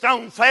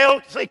brimstone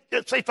fell. See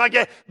if I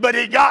get. But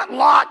He got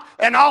Lot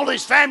and all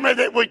his family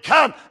that would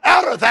come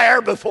out of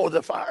there before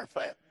the fire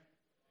fell.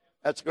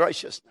 That's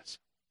graciousness.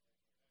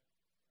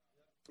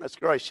 That's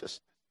gracious.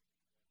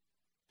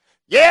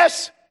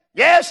 Yes,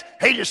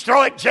 He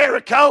destroyed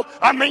Jericho.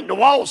 The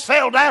walls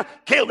fell down,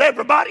 killed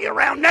everybody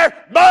around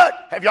there.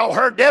 But, have y'all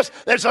heard this?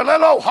 There's a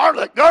little old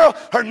harlot girl.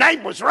 Her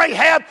name was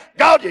Rahab.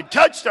 God had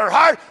touched her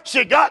heart.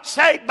 She got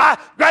saved by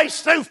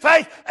grace through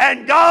faith,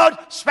 and God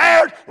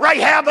spared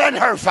Rahab and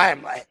her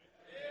family.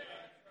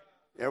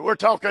 Yeah, we're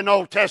talking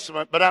Old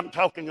Testament, but I'm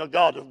talking a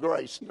God of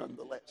grace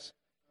nonetheless.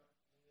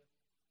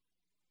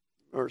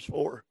 Verse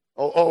 4.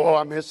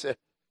 I missed it.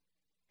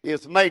 He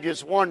hath made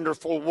His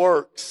wonderful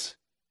works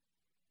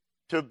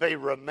to be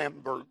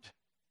remembered.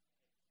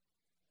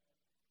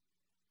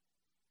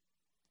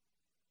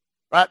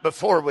 Right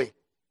before we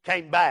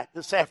came back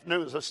this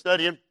afternoon as I was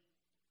studying,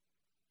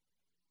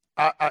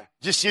 I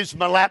just used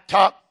my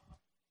laptop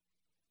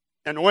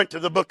and went to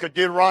the book of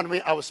Deuteronomy.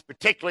 I was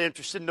particularly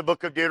interested in the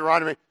book of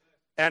Deuteronomy.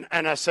 And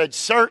I said,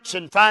 search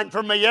and find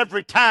for me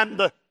every time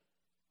the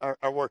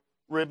word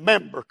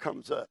remember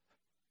comes up.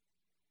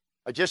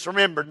 I just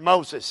remembered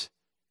Moses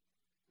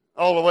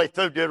all the way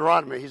through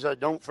Deuteronomy. He said,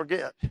 don't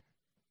forget.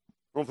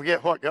 Don't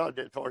forget what God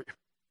did for you.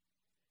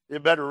 You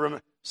better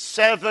remember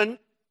 17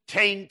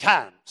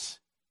 times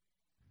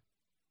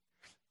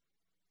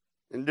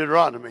in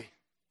Deuteronomy.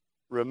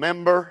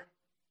 Remember,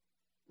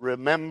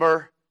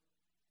 remember,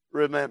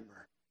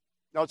 remember.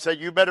 God said,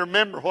 you better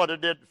remember what I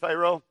did to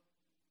Pharaoh.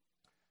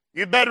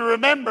 You better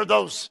remember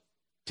those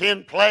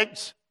 10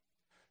 plagues.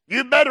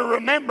 You better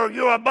remember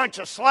you're a bunch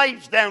of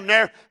slaves down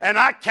there, and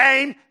I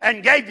came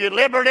and gave you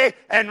liberty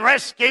and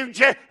rescued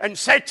you and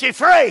set you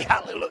free.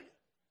 Hallelujah.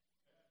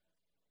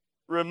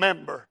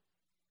 Remember.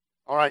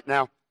 All right,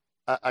 now,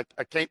 I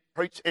can't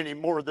preach any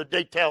more of the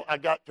detail. I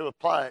got to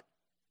apply it.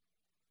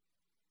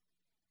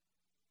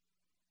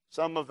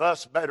 Some of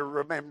us better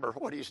remember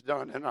what He's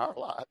done in our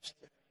lives.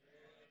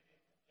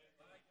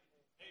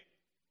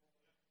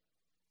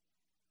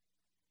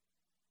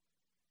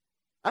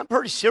 I'm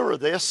pretty sure of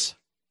this.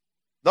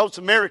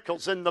 Those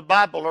miracles in the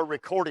Bible are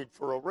recorded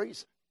for a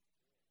reason.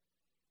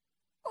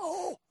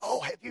 Oh,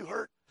 have you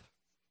heard?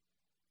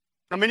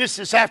 This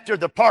is after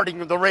the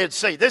parting of the Red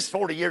Sea. This is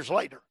 40 years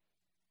later.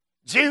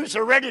 Jews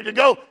are ready to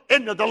go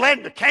into the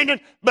land of Canaan,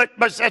 but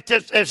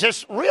there's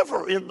this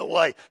river in the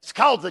way. It's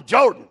called the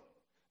Jordan.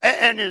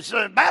 and it's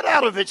about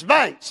out of its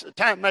banks. The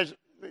time measure.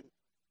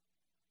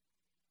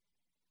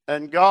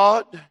 And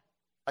God,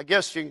 I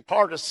guess you can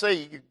part a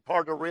sea, you can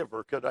part a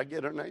river. Could I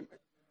get an amen?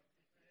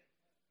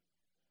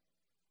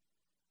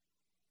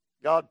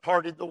 God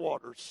parted the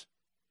waters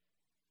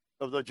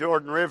of the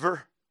Jordan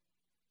River.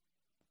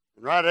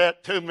 And right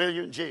at 2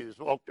 million Jews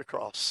walked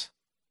across.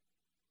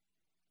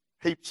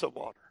 Heaps of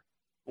water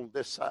on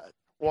this side.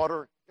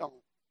 Water gone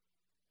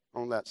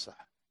on that side.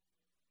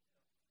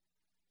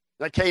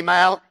 They came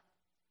out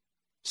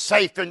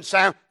safe and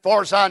sound. As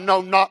far as I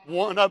know, not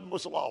one of them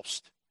was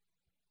lost.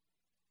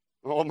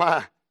 Oh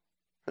my,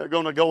 they're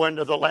going to go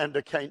into the land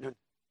of Canaan.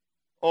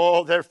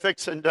 Oh, they're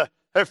fixing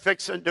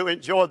to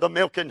enjoy the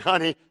milk and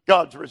honey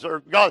God's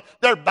reserved. God,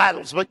 they're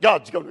battles, but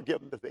God's going to give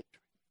them the victory.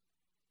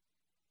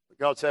 But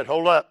God said,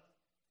 hold up.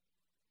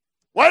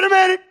 Wait a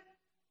minute.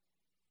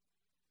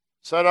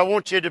 Said, I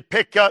want you to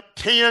pick up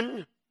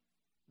 10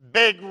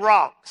 big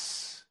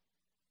rocks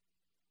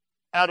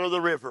out of the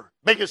river.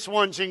 Biggest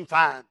ones you can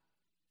find.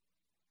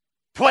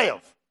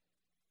 12.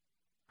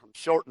 I'm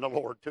shorting the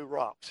Lord 2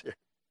 rocks here.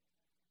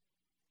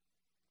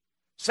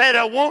 Said,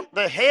 I want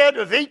the head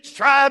of each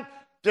tribe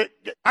to,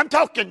 I'm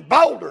talking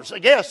boulders, I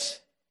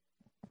guess.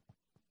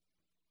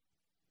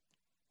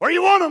 Where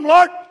you want them,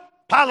 Lord?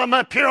 Pile them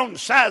up here on the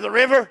side of the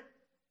river.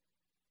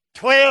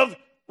 12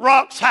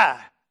 rocks high.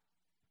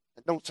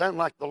 It don't sound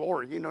like the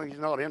Lord. You know, he's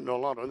not into a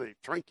lot of the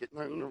trinket.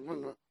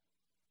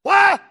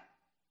 Why?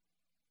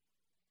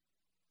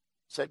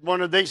 Said,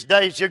 one of these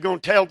days you're going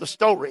to tell the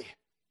story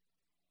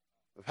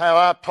of how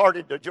I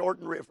parted the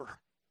Jordan River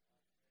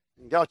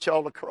and got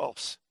y'all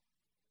across.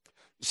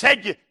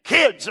 Said your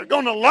kids are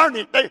going to learn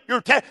it.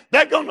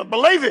 They're going to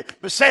believe it.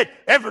 But said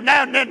every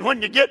now and then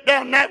when you get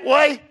down that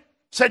way,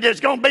 said there's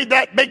going to be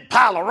that big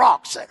pile of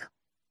rocks there.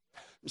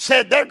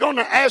 Said they're going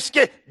to ask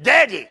you,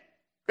 Daddy,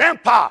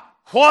 Grandpa,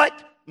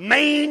 what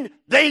mean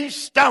these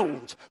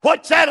stones?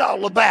 What's that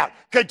all about?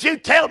 Could you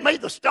tell me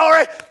the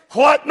story?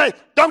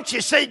 Don't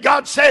you see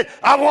God said,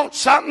 I want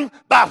something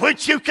by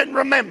which you can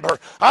remember.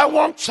 I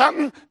want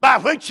something by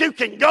which you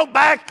can go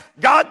back.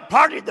 God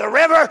parted the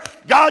river.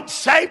 God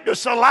saved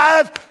us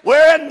alive.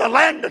 We're in the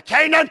land of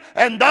Canaan,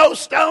 and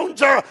those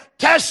stones are a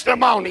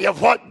testimony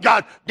of what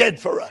God did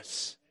for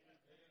us.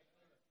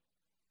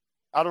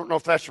 I don't know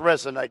if that's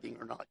resonating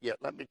or not yet.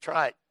 Let me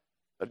try it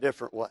a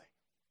different way.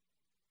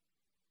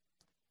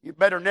 You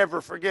better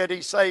never forget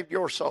He saved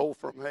your soul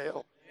from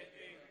hell.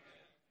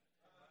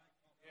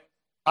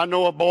 I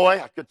know a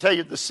boy, I could tell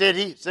you the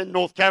city, it's in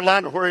North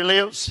Carolina where he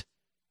lives.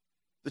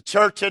 The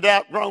church had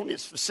outgrown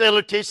its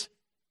facilities,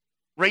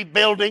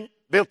 rebuilding,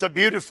 built a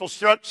beautiful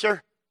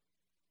structure.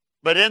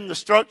 But in the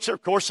structure,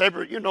 of course, things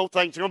are going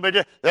to be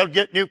there. They'll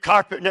get new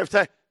carpet and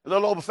everything. The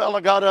little old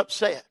fella got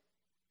upset.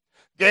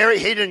 Gary,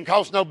 he didn't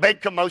cause no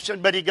big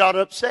commotion, but he got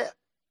upset.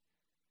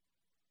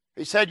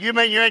 He said, you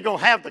mean you ain't going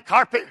to have the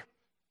carpet?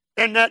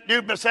 And that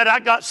dude said, I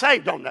got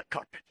saved on that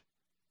carpet.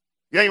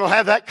 You ain't going to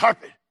have that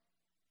carpet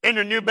in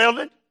the new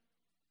building?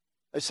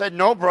 They said,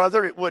 no,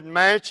 brother, it wouldn't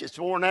match. It's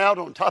worn out.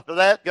 On top of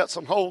that, got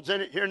some holes in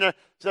it here and there.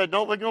 Said,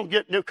 no, we're going to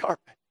get new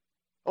carpet.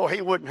 Oh,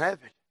 he wouldn't have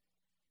it.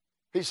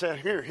 He said,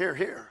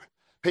 here.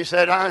 He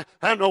said, I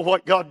know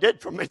what God did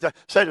for me.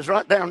 Said, it's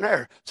right down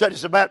there. Said,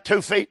 it's about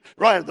 2 feet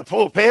right at the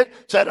pulpit.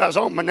 Said, I was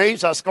on my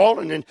knees. I was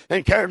squalling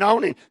and carrying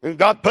on. And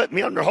God put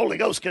me under Holy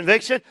Ghost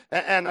conviction.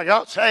 And I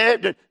got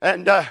saved.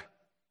 And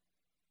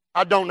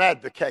I don't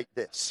advocate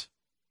this.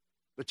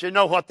 But you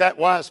know what that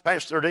wise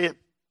pastor did?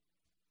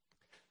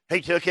 He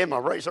took him a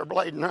razor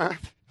blade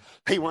knife.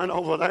 He went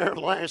over there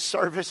last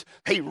service.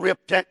 He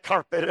ripped that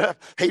carpet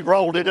up. He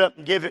rolled it up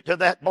and gave it to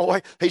that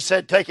boy. He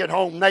said, take it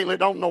home, nail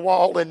it on the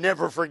wall, and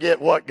never forget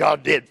what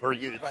God did for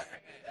you there.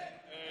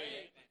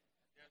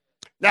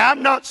 Now,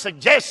 I'm not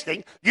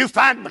suggesting you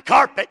find the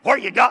carpet where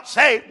you got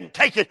saved and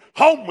take it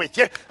home with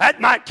you. That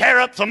might tear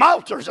up some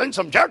altars in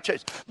some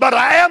churches. But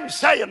I am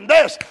saying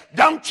this,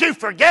 don't you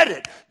forget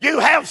it. You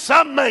have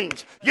some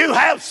means. You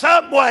have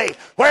some way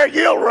where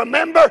you'll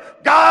remember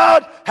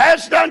God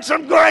has done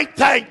some great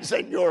things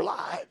in your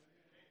life.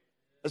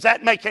 Does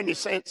that make any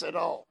sense at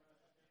all?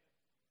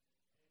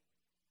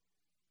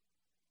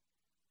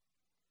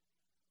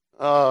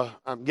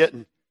 I'm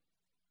getting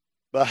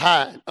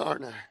behind,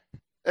 aren't I?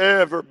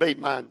 Ever be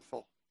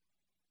mindful.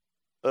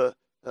 Where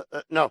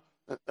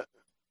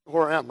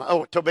am I?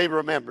 Oh, to be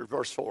remembered,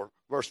 verse 4,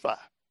 verse 5.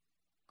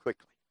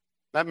 Quickly.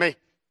 Let me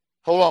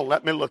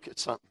look at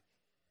something.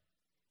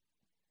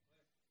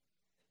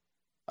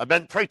 I've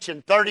been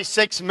preaching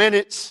 36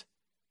 minutes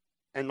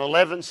and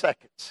 11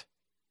 seconds.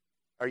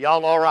 Are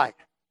y'all all right?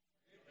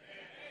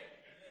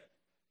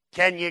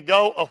 Can you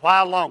go a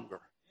while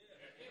longer?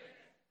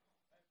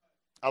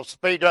 I'll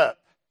speed up.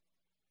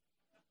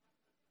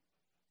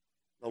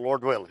 The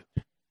Lord willing.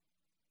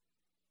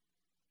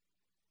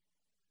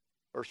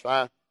 Verse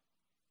 5.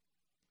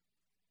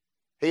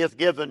 He hath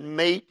given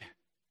meat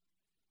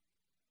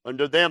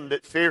unto them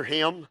that fear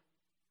him.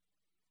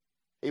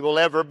 He will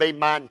ever be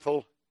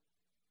mindful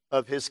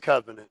of his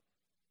covenant.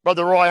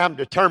 Brother Roy, I'm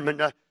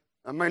determined. I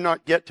may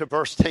not get to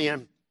verse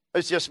 10.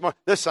 It's just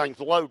this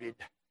thing's loaded.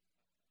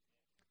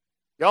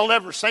 Y'all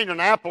ever seen an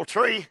apple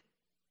tree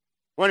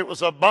when it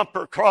was a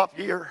bumper crop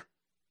year?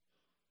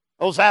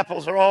 Those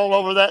apples are all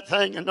over that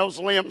thing and those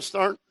limbs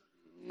start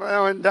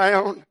bowing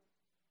down.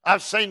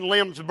 I've seen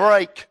limbs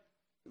break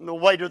and the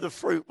weight of the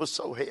fruit was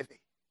so heavy.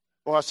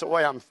 Well, that's the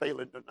way I'm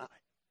feeling tonight.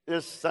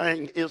 This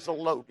thing is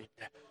loaded.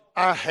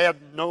 I had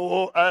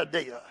no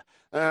idea.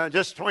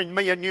 Just between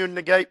me and you and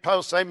the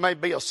gatepost, there may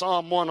be a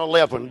Psalm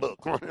 111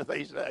 book one of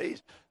these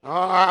days. Oh,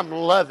 I'm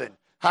loving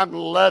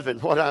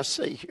what I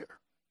see here.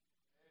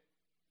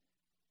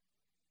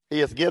 He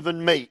hath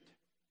given meat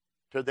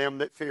to them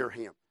that fear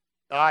him.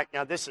 All right,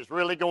 now this is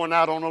really going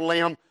out on a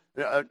limb.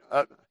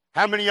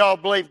 How many of y'all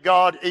believe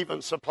God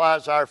even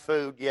supplies our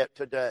food yet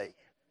today?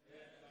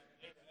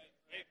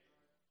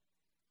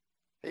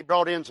 He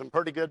brought in some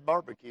pretty good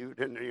barbecue,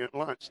 didn't he, at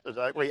lunch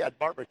today? We had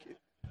barbecue.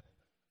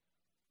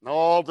 And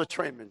all the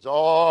trimmings,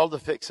 all the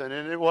fixing,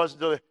 and it was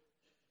the...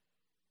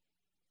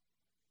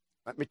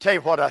 Let me tell you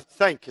what I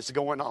think is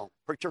going on,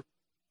 preacher.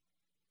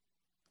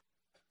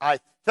 I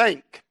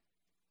think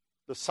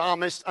the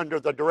psalmist, under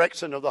the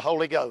direction of the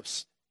Holy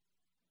Ghost,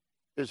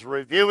 is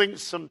reviewing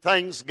some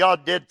things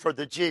God did for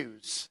the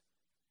Jews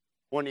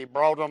when he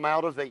brought them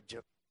out of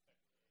Egypt,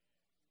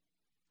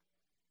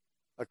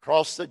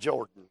 across the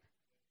Jordan,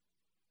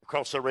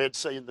 across the Red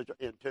Sea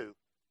into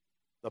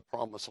the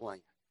Promised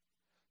Land.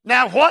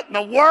 Now, what in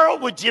the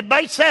world would you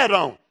base that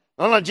on?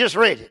 Well, I just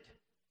read it.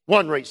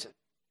 One reason.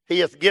 He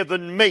hath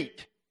given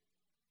meat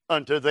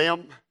unto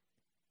them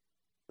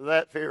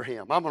that fear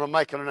him. I'm going to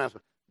make an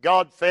announcement.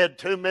 God fed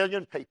 2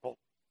 million people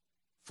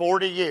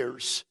 40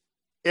 years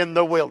in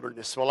the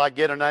wilderness. Will I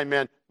get an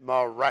amen?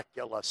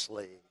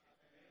 Miraculously.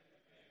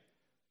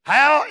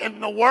 How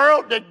in the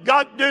world did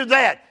God do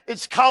that?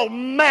 It's called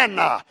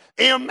manna.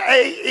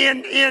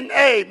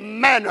 M-A-N-N-A,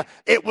 manna.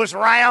 It was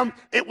round.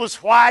 It was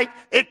white.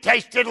 It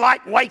tasted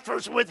like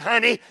wafers with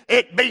honey.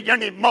 It beat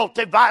any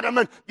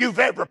multivitamin you've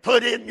ever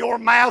put in your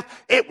mouth.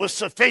 It was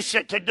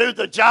sufficient to do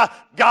the job.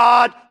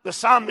 God, the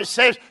psalmist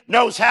says,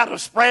 knows how to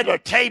spread a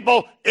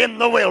table in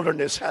the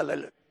wilderness.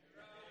 Hallelujah.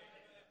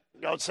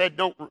 God said,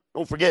 don't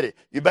forget it.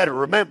 You better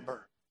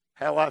remember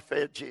how I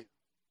fed you.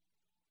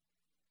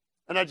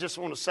 And I just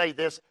want to say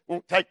this.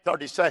 Won't take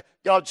 30 seconds.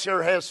 God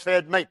sure has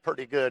fed me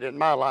pretty good in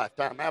my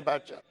lifetime. How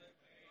about you?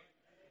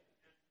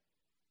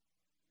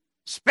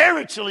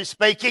 Spiritually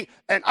speaking,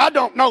 and I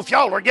don't know if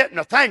y'all are getting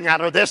a thing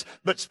out of this,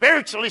 but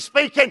spiritually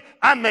speaking,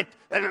 I'm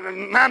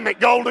at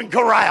Golden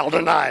Corral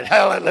tonight.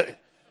 Hallelujah.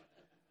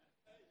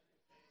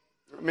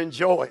 I'm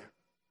enjoying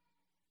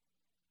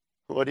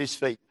what he's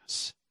feeding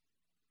us.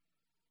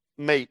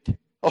 Meat.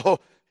 Oh,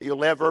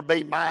 he'll ever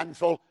be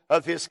mindful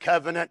of his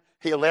covenant.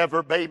 He'll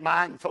ever be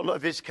mindful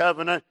of his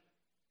covenant.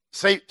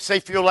 See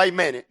if you'll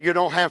amen it. You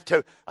don't have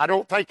to. I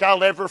don't think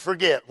I'll ever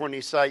forget when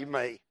he saved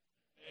me.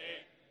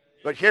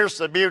 But here's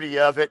the beauty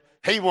of it.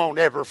 He won't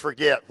ever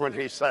forget when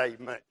he saved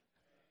me.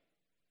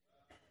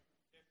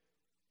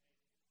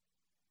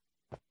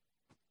 I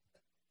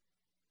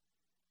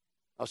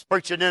was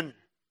preaching in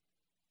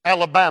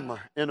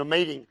Alabama in a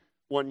meeting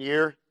one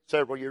year,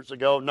 several years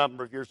ago, a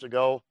number of years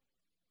ago.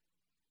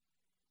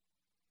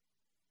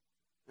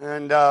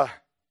 And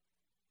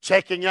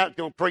checking out,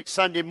 going to preach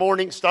Sunday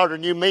morning, start a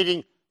new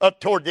meeting up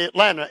toward the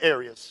Atlanta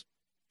areas.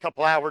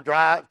 Couple-hour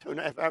drive,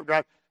 2.5-hour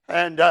drive.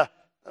 And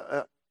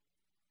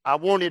I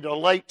wanted a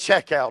late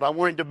checkout. I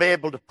wanted to be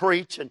able to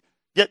preach and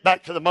get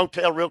back to the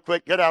motel real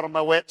quick, get out of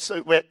my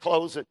wetsuit, wet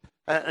clothes.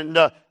 And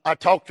I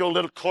talked to a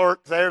little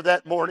clerk there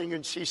that morning,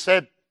 and she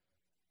said,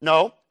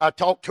 no, I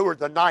talked to her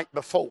the night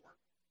before.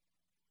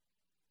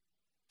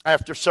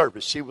 After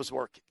service, she was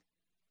working.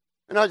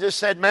 And I just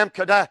said, ma'am,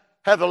 could I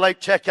have a late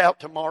checkout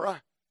tomorrow?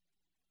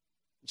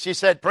 She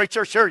said,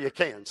 preacher, sure you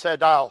can.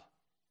 Said,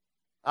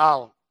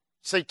 I'll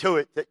see to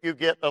it that you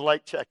get a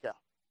late checkout.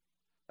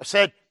 I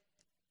said,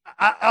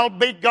 I'll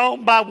be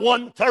gone by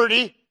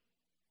 1:30.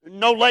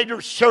 No later,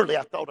 surely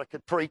I thought I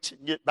could preach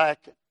and get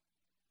back.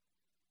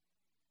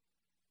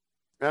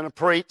 And I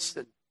preached,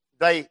 and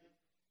they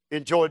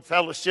enjoyed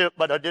fellowship,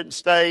 but I didn't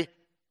stay.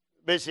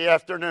 Busy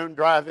afternoon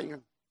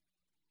driving.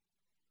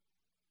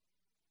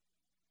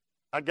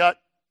 I got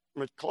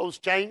with clothes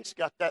changed,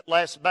 got that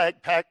last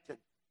bag packed, and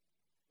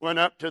went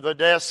up to the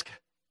desk.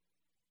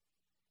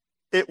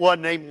 It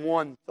wasn't even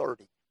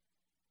 1:30.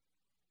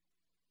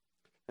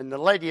 And the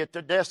lady at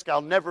the desk,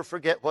 I'll never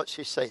forget what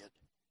she said.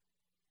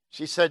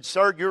 She said,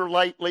 sir, you're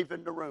late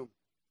leaving the room.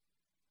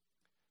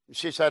 And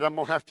she said, I'm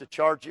going to have to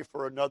charge you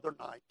for another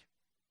night.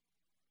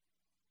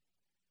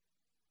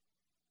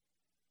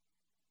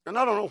 And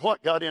I don't know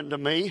what got into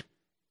me.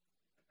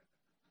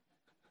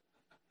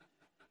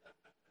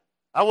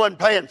 I wasn't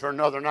paying for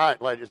another night,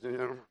 ladies and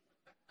gentlemen.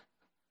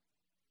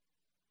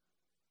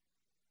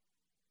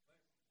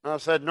 I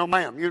said, no,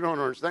 ma'am, you don't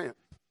understand.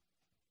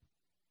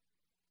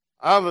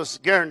 I was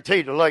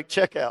guaranteed a late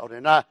checkout,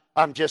 and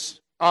I'm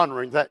just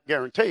honoring that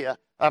guarantee.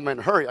 I'm in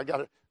a hurry. I got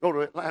to go to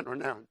Atlanta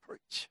now and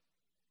preach.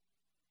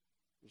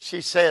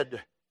 She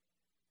said,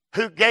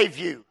 who gave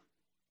you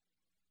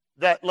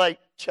that late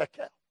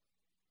checkout?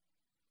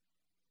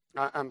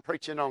 I'm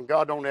preaching on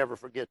God don't ever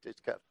forget this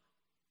covenant.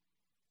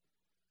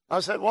 I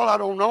said, well, I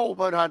don't know,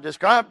 but I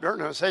described her,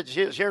 and I said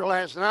she was here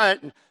last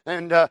night,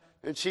 and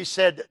she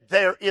said,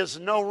 there is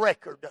no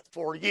record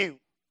for you.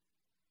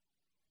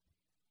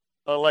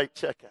 A late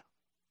checkout.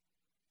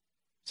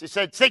 She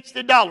said,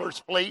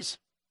 $60, please.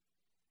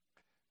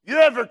 You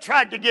ever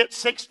tried to get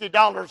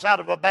 $60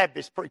 out of a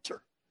Baptist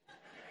preacher?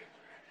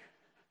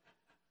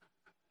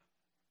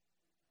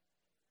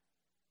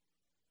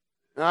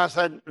 And I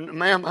said,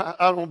 ma'am, I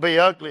don't want to be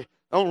ugly.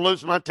 I don't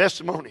lose my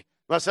testimony.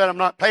 I said, I'm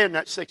not paying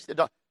that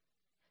 $60.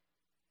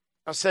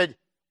 I said,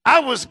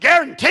 I was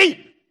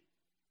guaranteed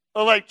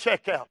a late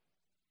checkout.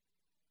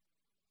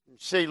 And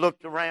she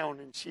looked around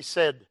and she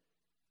said,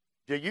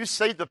 do you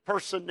see the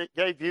person that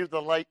gave you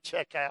the late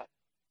checkout?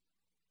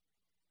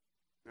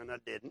 And I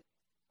didn't.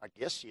 I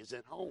guess she's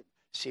at home.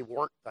 She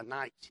worked the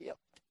night shift.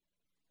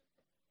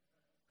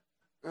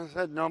 I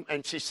said, no.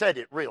 And she said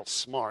it real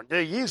smart. Do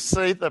you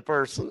see the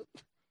person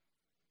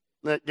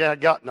that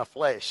got in the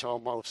flesh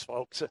almost,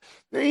 folks?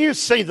 Do you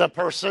see the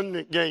person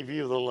that gave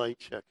you the late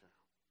checkout?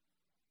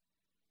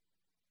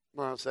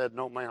 Well, I said,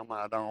 no, ma'am,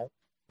 I don't.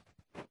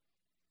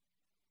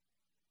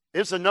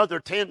 It's another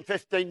 10,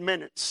 15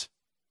 minutes.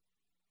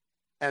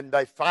 And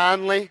they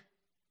finally,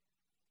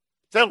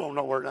 still don't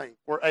know her name,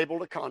 were able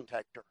to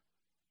contact her.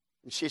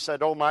 And she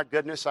said, oh, my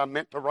goodness, I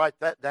meant to write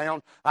that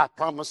down. I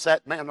promised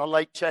that man a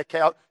late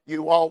checkout.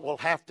 You all will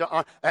have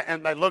to.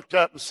 And they looked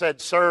up and said,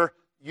 sir,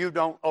 you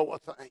don't owe a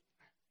thing.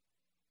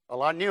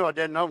 Well, I knew I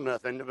didn't owe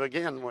nothing to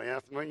begin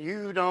with. Well,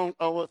 you don't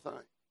owe a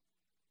thing.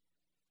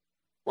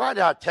 Why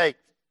did I take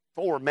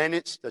 4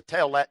 minutes to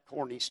tell that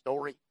corny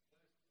story?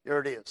 Here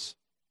it is.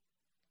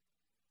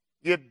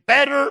 You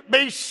better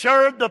be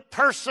sure the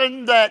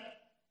person that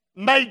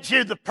made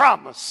you the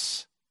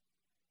promise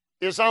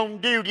is on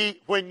duty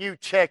when you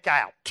check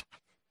out.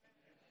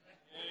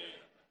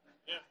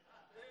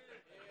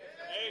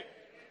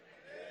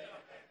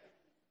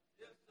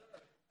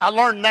 I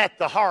learned that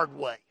the hard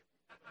way.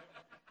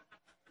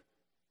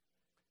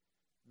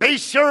 Be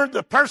sure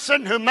the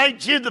person who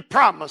made you the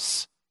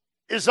promise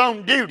is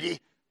on duty.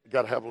 You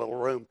got to have a little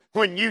room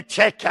when you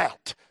check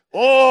out.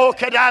 Oh,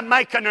 could I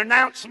make an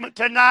announcement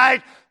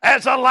tonight?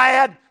 As a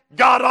lad,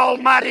 God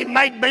Almighty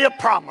made me a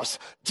promise.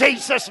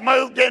 Jesus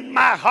moved in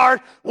my heart,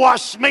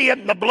 washed me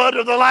in the blood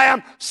of the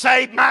Lamb,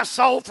 saved my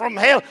soul from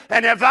hell.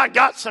 And if I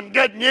got some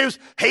good news,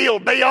 He'll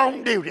be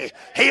on duty.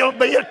 He'll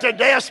be at the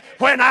desk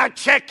when I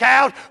check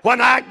out, when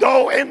I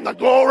go in the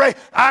glory.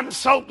 I'm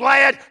so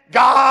glad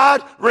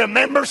God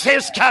remembers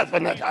His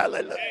covenant.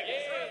 Hallelujah.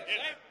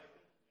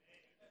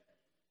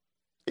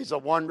 He's a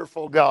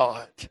wonderful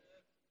God.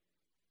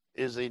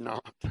 Is He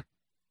not?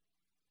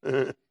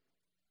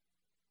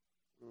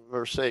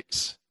 Verse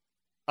 6.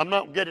 I'm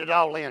not going to get it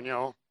all in,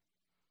 y'all.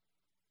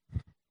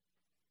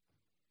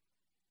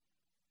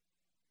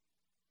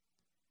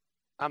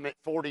 I'm at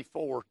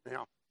 44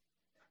 now.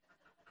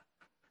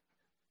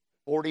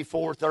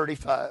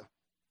 44:35.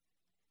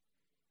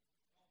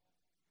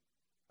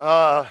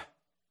 I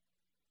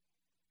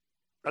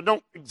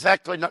don't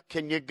exactly know.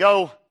 Can you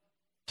go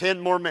 10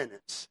 more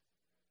minutes?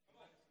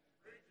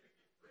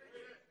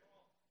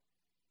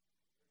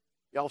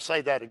 Y'all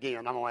say that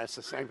again. I'm going to ask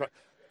the same question.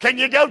 Can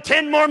you go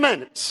 10 more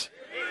minutes?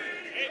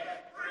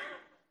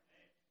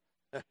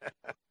 I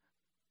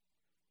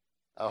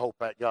hope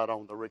that got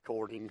on the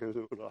recording.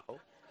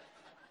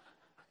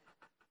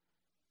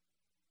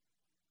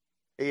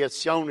 He has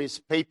shown His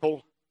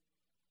people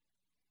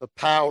the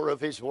power of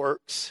His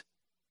works,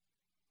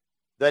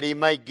 that He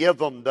may give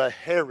them the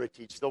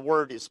heritage. The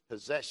word is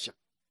possession.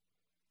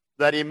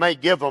 That He may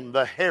give them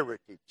the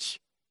heritage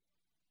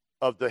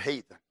of the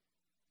heathen.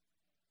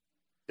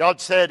 God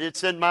said,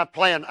 it's in my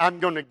plan. I'm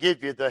going to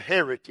give you the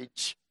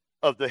heritage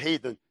of the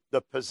heathen,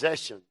 the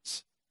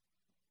possessions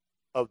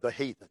of the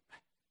heathen.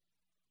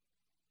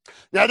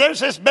 Now, there's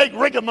this big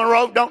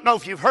rigmarole, don't know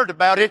if you've heard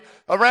about it,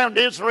 around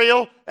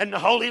Israel and the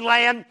Holy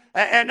Land.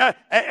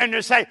 And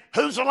they say,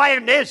 whose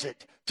land is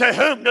it? To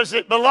whom does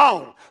it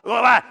belong?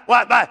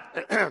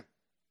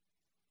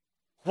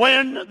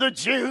 When the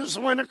Jews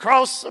went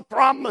across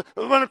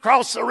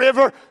the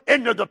river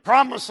into the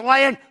promised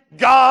land,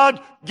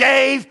 God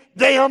gave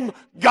them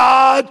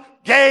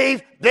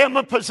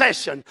a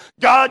possession.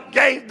 God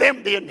gave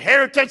them the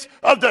inheritance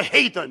of the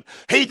heathen.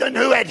 Heathen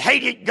who had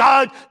hated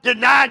God,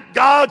 denied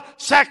God,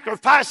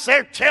 sacrificed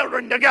their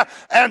children to God,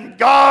 and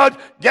God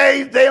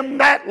gave them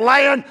that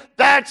land.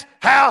 That's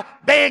how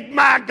big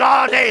my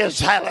God is.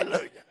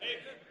 Hallelujah.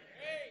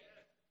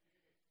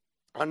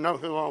 I know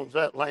who owns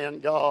that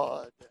land.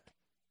 God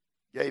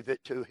gave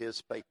it to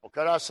His people.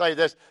 Could I say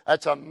this?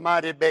 That's a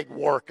mighty big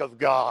work of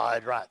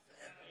God right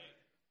there.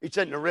 It's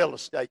in the real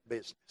estate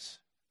business.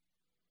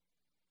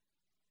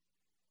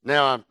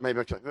 Now,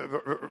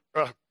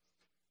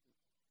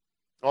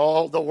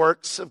 all the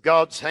works of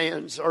God's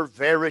hands are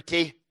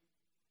verity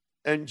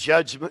and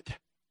judgment.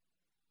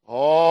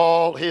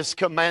 All His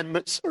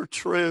commandments are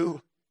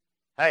true.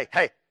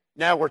 Hey,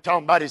 now we're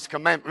talking about His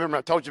commandments. Remember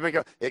I told you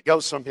it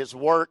goes from His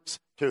works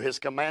to His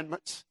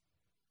commandments.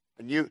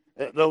 And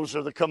those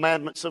are the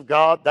commandments of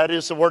God. That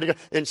is the word of God.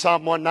 In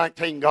Psalm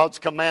 119, God's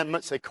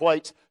commandments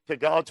equates to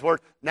God's Word.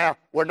 Now,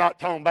 we're not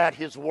talking about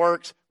His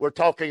works. We're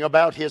talking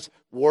about His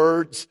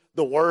words,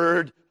 the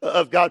Word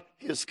of God.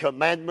 His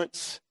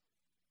commandments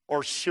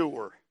are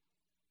sure.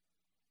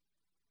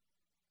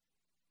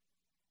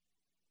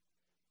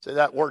 See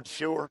that word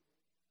sure?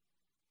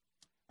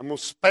 I'm going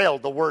to spell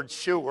the word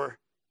sure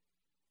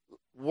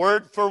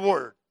word for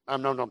word.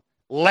 No.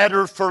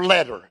 Letter for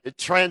letter. It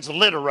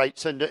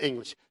transliterates into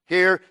English.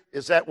 Here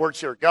is that word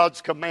sure.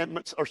 God's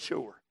commandments are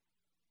sure.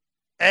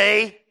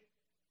 A-M-E-N.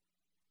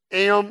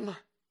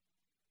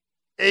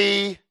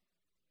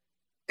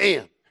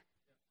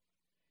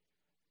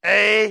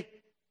 A-M-E-N.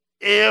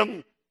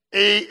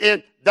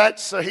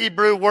 That's the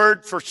Hebrew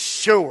word for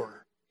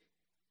sure.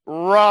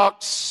 Rock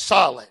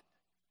solid.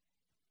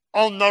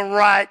 On the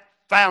right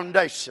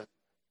foundation.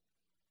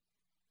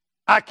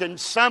 I can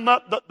sum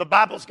up, the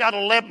Bible's got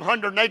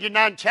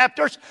 1,189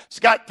 chapters. It's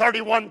got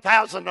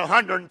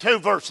 31,102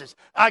 verses.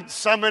 I can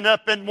sum it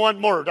up in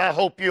one word. I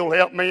hope you'll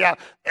help me out.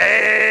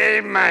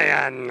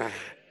 Amen.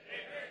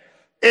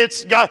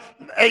 It's got,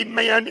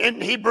 amen in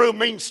Hebrew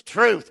means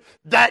truth.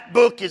 That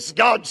book is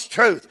God's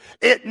truth.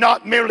 It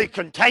not merely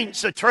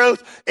contains the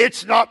truth.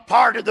 It's not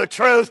part of the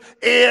truth.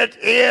 It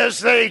is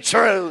the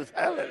truth.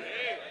 Hallelujah.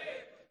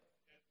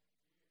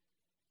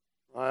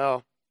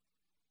 Well,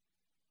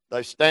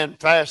 they stand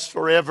fast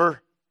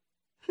forever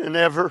and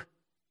ever.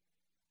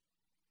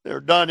 They're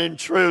done in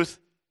truth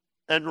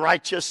and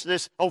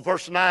righteousness. Oh,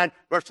 verse 9.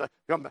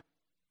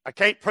 I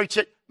can't preach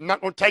it. I'm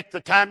not going to take the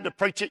time to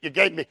preach it. You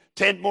gave me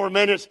 10 more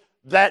minutes.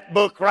 That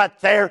book right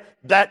there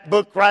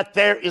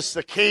is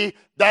the key.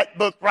 That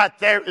book right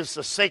there is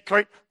the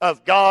secret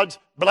of God's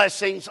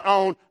blessings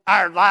on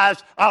our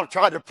lives. I'll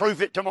try to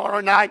prove it tomorrow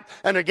night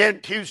and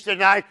again Tuesday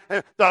night.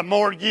 The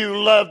more you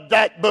love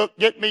that book,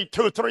 get me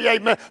 2 or 3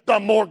 amen, the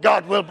more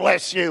God will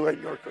bless you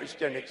in your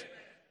Christian experience.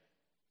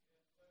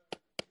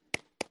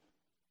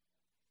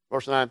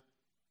 Verse 9.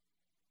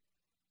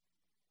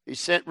 He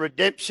sent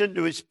redemption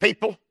to His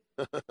people.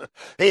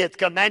 He hath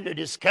commanded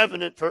His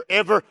covenant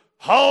forever.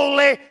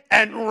 Holy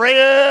and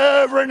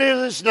reverend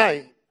is His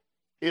name.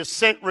 He has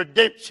sent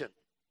redemption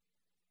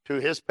to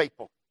His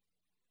people.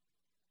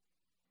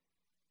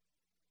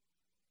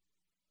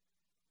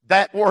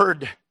 That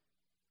word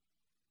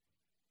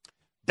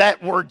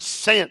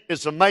sent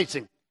is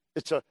amazing.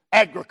 It's an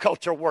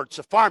agriculture word. It's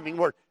a farming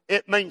word.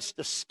 It means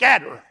to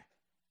scatter,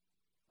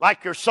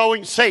 like you're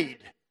sowing seed.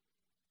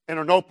 In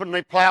an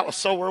openly plowed, a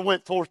sower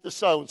went forth to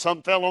sow. And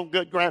some fell on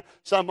good ground,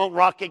 some on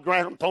rocky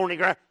ground, on thorny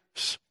ground.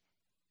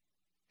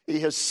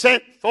 He has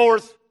sent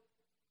forth,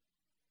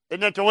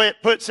 isn't that the way it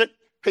puts it?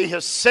 He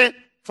has sent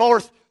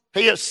forth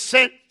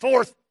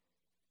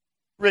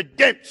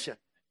redemption.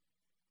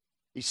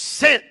 He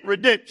sent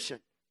redemption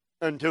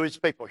unto His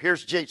people.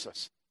 Here's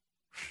Jesus.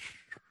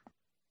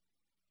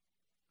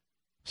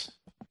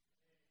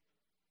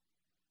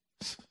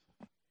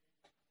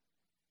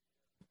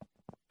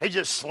 He's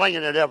just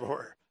slinging it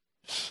everywhere.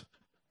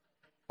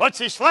 What's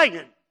He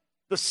slinging?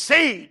 The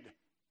seed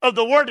of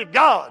the Word of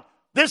God.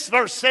 This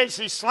verse says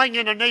He's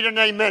slinging, and need an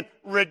amen,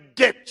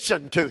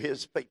 redemption to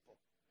His people.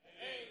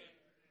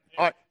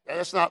 All right,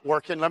 that's not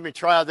working. Let me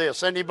try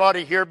this.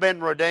 Anybody here been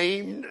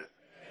redeemed?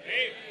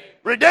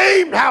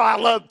 Redeemed, how I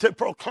love to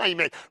proclaim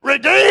it.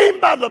 Redeemed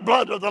by the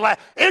blood of the Lamb.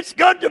 It's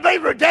good to be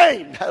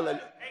redeemed.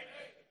 Hallelujah.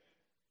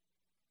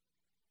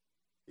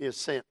 He is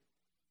sent.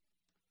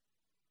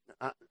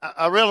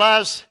 I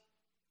realize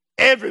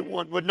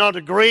everyone would not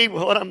agree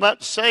with what I'm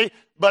about to say,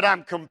 but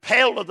I'm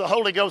compelled of the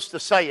Holy Ghost to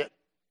say it.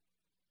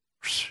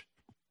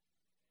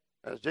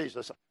 As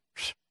Jesus.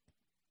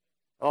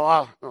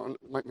 I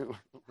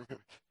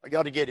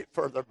got to get it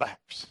further back.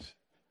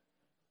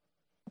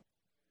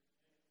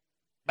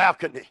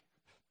 Balcony.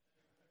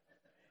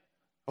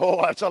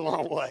 Oh, that's a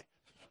long way.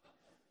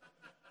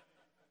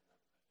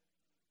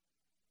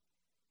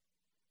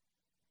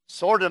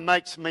 Sort of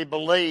makes me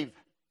believe,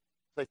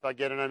 if I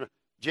get it,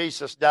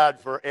 Jesus died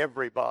for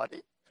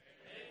everybody.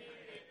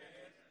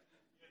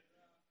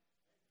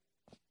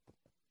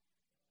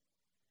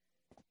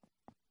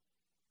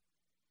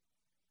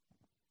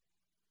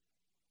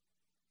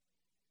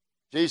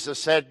 Jesus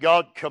said,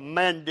 God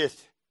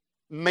commandeth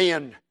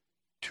men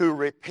to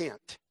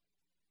repent.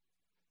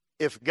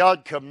 If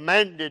God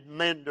commanded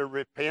men to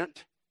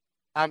repent,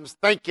 I'm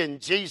thinking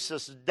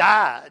Jesus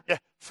died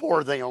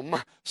for them.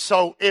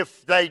 So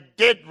if they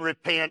did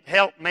repent,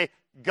 help me,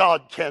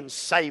 God can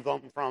save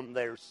them from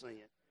their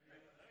sin.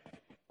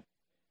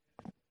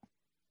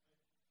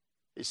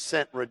 He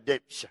sent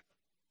redemption.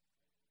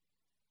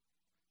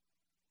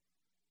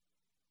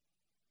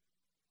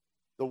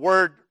 The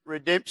word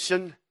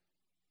redemption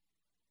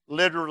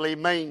literally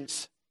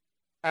means,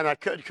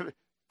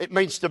 it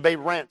means to be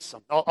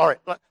ransomed. All right,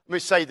 let me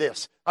say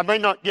this. I may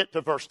not get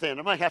to verse 10.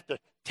 I may have to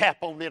tap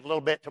on it a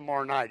little bit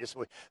tomorrow night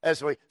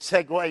as we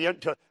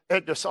segue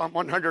into Psalm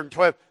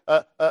 112.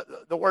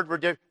 The word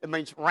redemption, it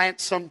means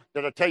ransom.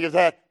 Did I tell you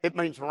that? It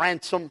means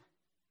ransom.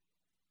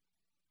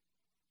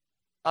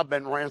 I've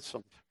been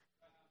ransomed.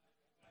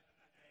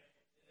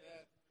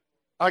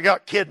 I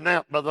got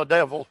kidnapped by the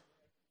devil.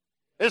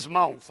 It's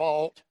my own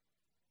fault.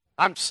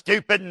 I'm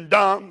stupid and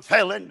dumb,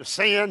 fell into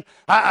sin.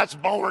 I was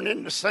born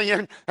into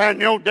sin. And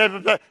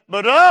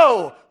but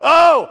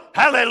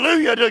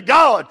hallelujah to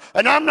God.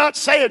 And I'm not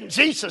saying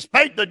Jesus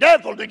paid the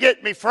devil to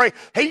get me free.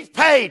 He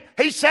paid.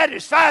 He's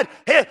satisfied.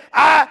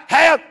 I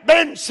have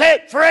been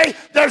set free.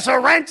 There's a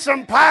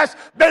ransom price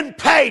been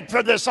paid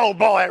for this old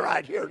boy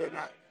right here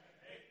tonight.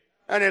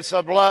 And it's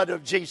the blood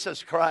of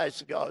Jesus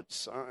Christ, God's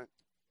Son.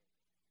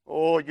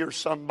 Oh, you're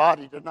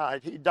somebody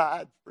tonight. He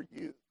died for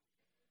you.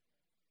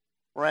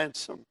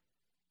 Ransom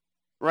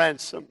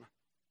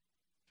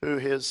to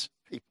his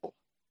people.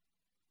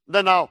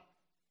 Then I'll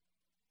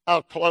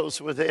close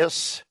with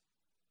this.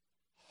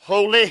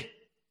 Holy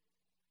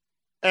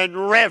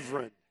and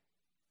reverend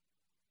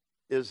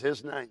is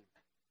his name.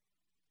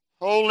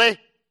 Holy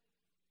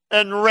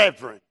and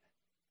reverend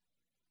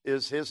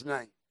is his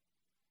name.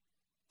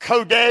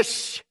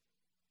 Kodesh,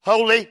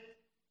 holy,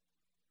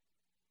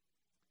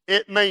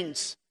 it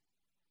means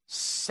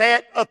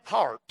set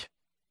apart.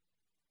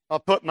 I'll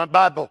put my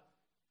Bible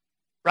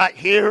right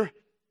here.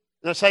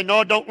 And I say, no,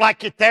 I don't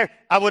like it there.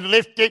 I would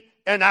lift it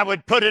and I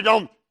would put it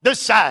on this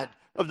side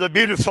of the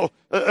beautiful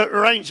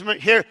arrangement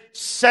here.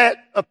 Set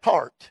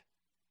apart.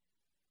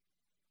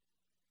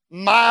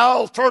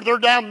 Mile further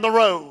down the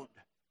road.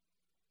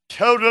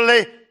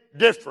 Totally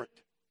different.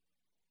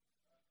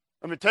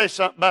 Let me tell you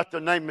something about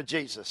the name of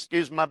Jesus.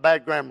 Excuse my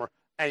bad grammar.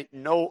 Ain't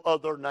no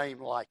other name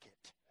like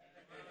it.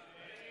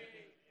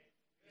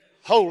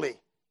 Holy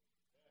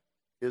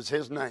is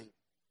his name.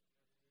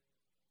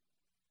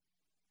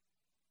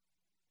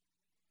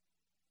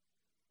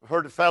 I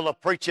heard a fellow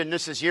preaching,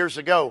 this is years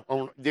ago,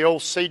 on the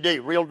old CD,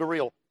 reel to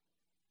reel.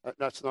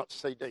 That's not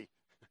CD.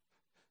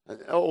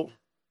 Oh,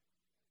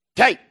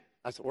 tape.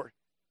 That's the word.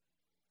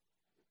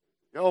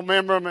 You all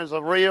remember him as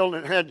a reel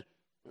and had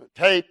a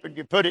tape, and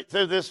you put it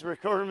through this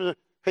recorder.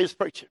 He's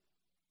preaching.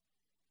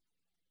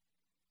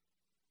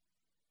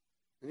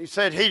 And he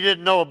said he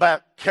didn't know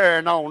about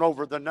carrying on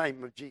over the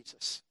name of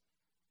Jesus.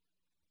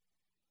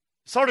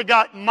 Sort of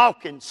got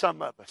mocking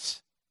some of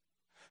us.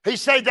 He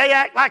said they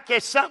act like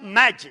there's something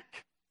magic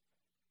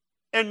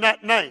in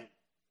that name.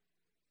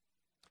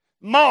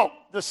 Mock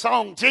the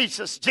song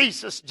Jesus,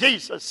 Jesus,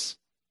 Jesus.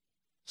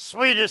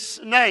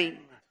 Sweetest name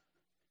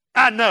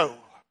I know.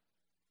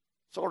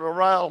 Sort of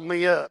riled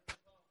me up.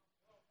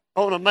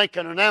 I want to make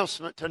an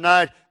announcement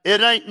tonight.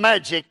 It ain't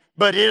magic,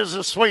 but it is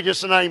the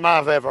sweetest name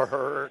I've ever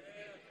heard.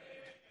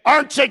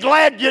 Aren't you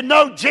glad you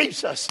know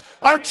Jesus?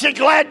 Aren't you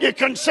glad you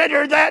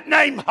consider that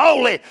name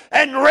holy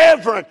and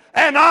reverent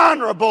and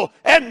honorable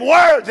and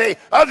worthy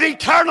of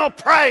eternal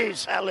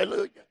praise?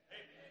 Hallelujah.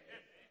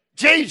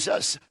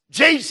 Jesus,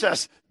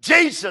 Jesus,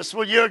 Jesus.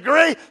 Will you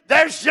agree?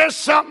 There's just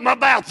something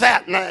about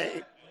that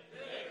name.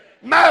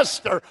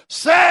 Master,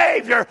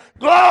 Savior,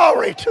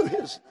 glory to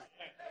his name.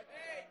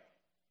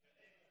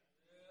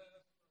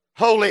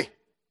 Holy,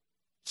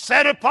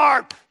 set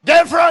apart,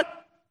 different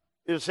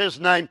is his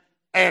name,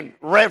 and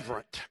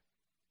reverent.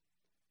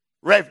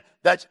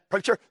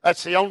 Preacher,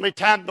 that's the only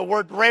time the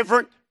word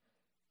reverent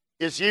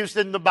is used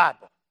in the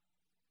Bible.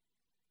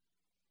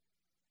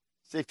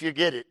 See if you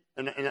get it.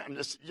 And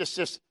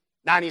just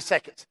 90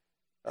 seconds.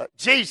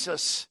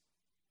 Jesus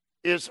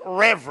is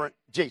reverent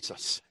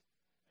Jesus.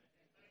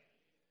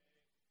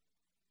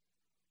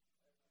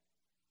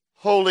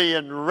 Holy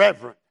and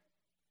reverent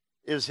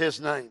is his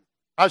name.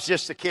 I was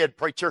just a kid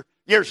preacher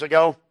years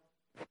ago.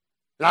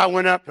 And I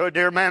went up to a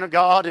dear man of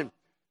God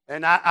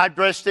and I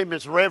addressed him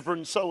as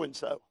Reverend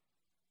so-and-so.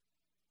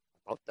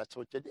 I thought that's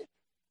what you did.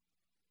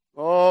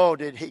 Oh,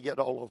 did he get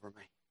all over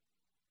me.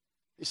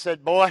 He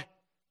said, boy,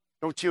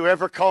 don't you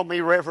ever call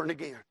me Reverend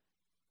again.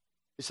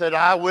 He said,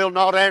 I will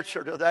not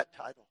answer to that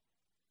title.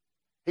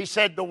 He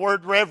said the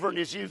word reverend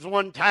is used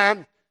one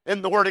time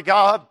in the Word of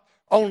God.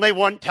 Only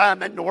one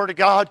time in the Word of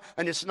God,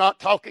 and it's not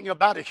talking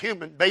about a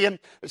human being.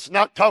 It's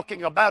not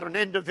talking about an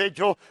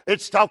individual.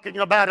 It's talking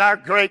about our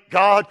great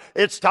God.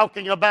 It's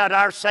talking about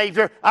our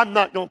Savior. I'm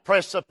not going to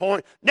press the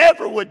point.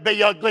 Never would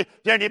be ugly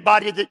to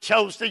anybody that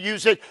chose to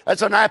use it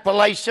as an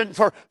appellation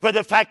for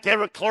the fact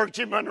they're a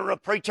clergyman or a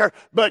preacher.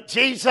 But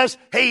Jesus,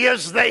 he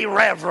is the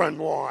Reverend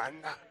One.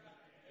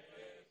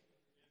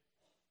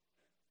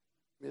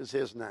 Is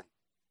his name.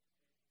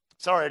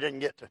 Sorry I didn't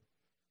get to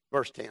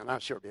verse 10. I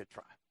sure did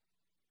try.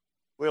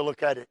 We'll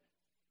look at it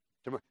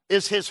tomorrow.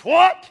 Is his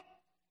what?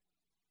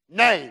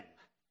 Name.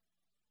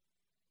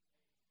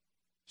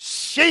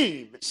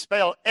 Shem. It's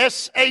spelled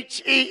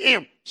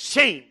S-H-E-M.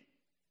 Shem.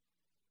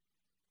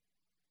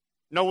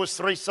 Noah's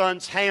three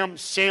sons, Ham,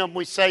 Shem,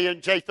 we say,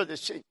 and Japheth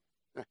is Shem.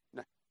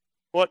 No.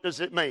 What does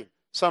it mean?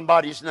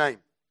 Somebody's name.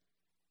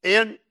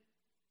 In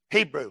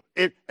Hebrew.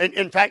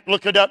 In fact,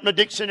 look it up in the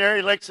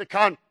dictionary,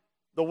 lexicon.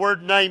 The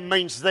word name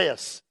means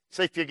this.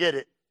 See if you get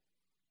it.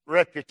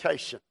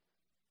 Reputation.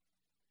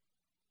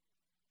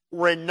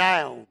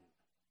 Renown.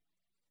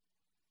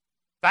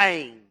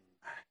 Fame.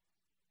 I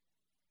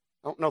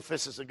don't know if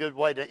this is a good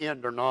way to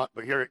end or not,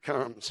 but here it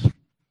comes.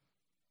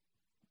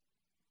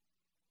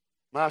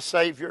 My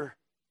Savior,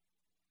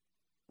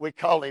 we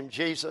call him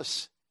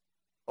Jesus.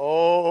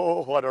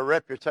 Oh, what a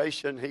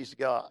reputation he's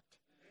got.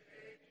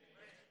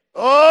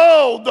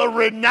 Oh, the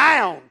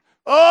renown.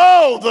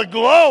 Oh, the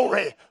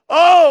glory.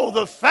 Oh,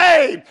 the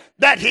fame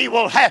that he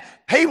will have.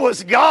 He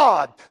was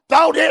God.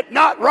 Thought it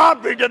not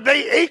robbery to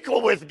be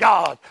equal with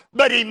God.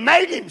 But he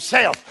made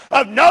himself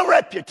of no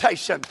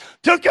reputation.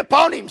 Took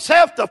upon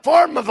himself the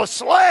form of a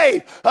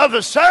slave, of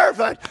a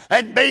servant.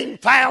 And being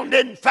found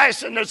in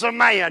fashion as a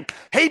man,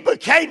 he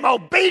became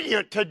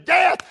obedient to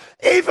death,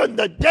 even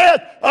the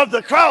death of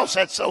the cross.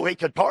 That's so he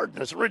could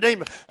pardon us,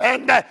 redeem us.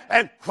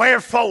 And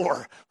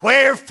wherefore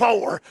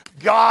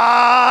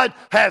God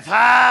hath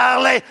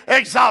highly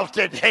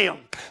exalted him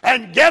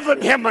and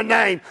given him a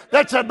name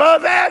that's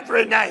above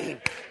every name,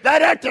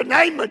 that at the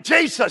name of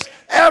Jesus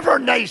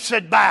every knee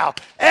should bow,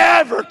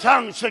 every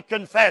tongue should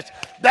confess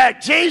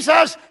that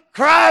Jesus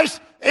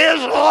Christ is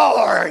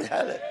Lord.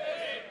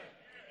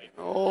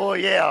 Oh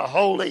yeah,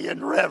 holy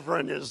and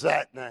reverend is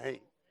that name.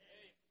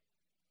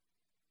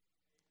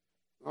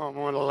 Psalm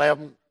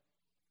 111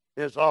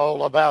 is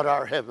all about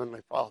our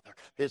Heavenly Father.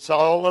 It's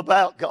all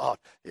about God.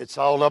 It's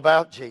all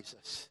about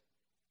Jesus.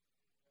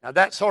 Now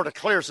that sort of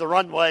clears the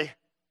runway,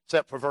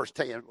 except for verse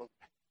 10.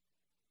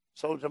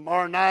 So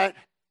tomorrow night,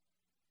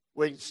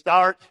 we can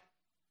start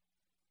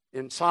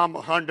in Psalm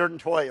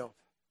 112.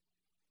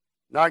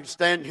 And I can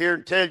stand here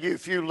and tell you,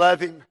 if you love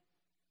Him,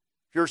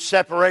 if you're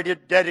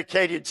separated,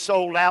 dedicated,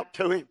 sold out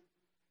to Him,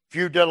 if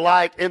you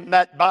delight in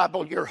that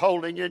Bible you're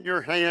holding in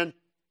your hand,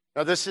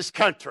 now this is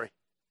country.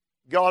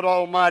 God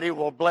Almighty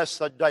will bless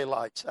the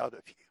daylights out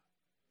of you.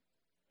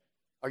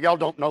 Oh, y'all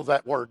don't know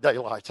that word,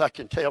 daylights. I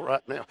can tell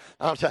right now.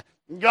 I'll tell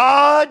you,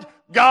 God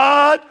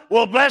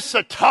will bless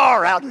the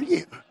tar out of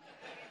you.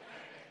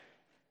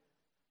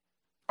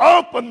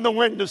 Open the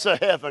windows of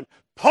heaven.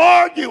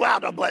 Pour you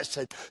out a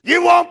blessing.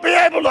 You won't be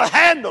able to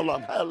handle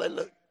them.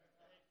 Hallelujah.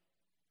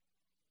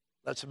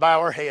 Let's bow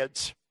our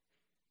heads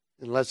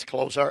and let's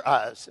close our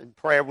eyes in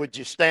prayer. Would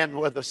you stand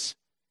with us?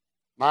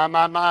 My,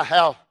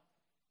 how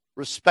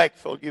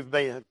respectful you've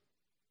been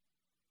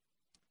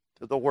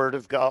to the Word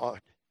of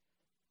God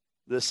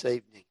this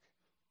evening.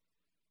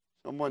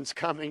 Someone's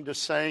coming to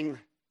sing.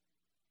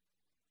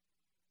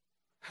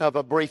 Have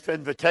a brief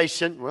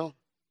invitation. Well,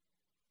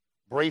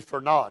 brief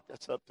or not,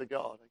 that's up to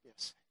God, I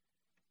guess.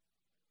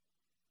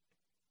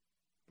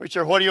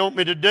 Preacher, what do you want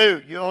me to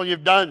do? All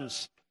you've done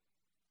is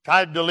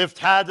tried to lift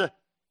high the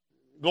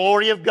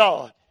glory of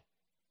God.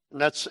 And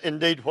that's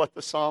indeed what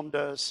the psalm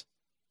does.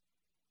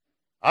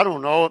 I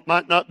don't know, it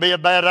might not be a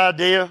bad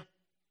idea.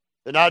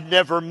 And I'd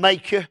never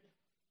make you.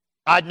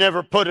 I'd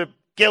never put a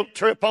guilt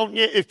trip on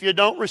you if you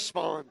don't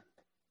respond.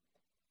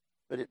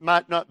 But it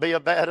might not be a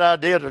bad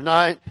idea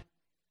tonight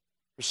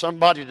for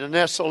somebody to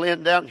nestle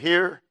in down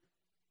here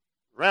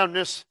around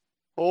this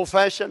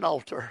old-fashioned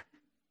altar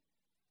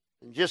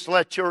and just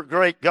let your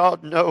great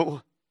God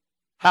know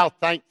how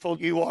thankful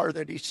you are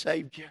that He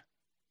saved you.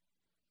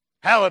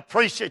 How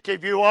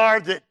appreciative you are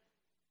that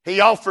He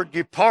offered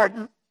you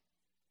pardon.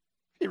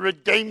 He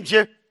redeemed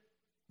you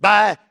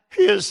by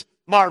His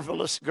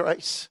marvelous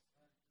grace.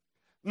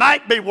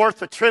 Might be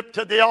worth a trip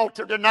to the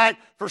altar tonight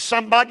for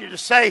somebody to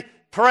say,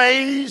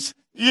 praise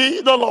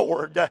ye the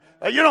Lord.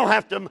 You don't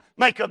have to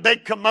make a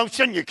big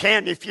commotion. You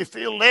can if you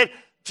feel led.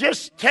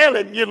 Just tell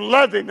Him you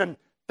love Him and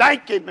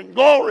thank Him and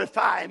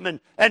glorify Him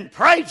and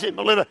praise Him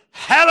a little.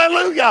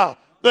 Hallelujah,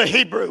 the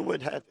Hebrew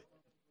would have it.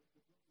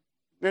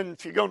 Then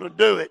if you're going to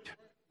do it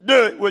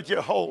with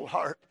your whole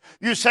heart.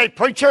 You say,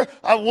 preacher,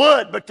 I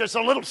would, but there's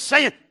a little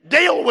sin.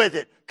 Deal with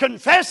it.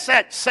 Confess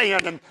that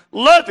sin and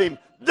love Him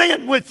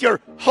then with your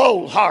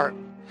whole heart.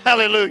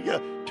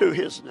 Hallelujah to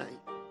His name.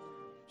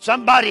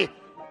 Somebody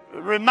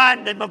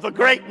remind Him of a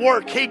great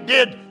work He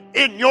did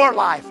in your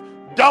life.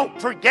 Don't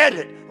forget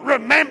it.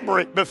 Remember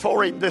it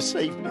before Him this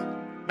evening.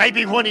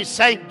 Maybe when He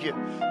saved you.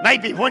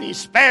 Maybe when He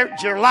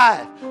spared your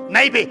life.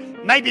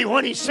 Maybe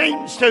when He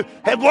seems to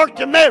have worked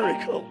a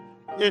miracle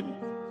in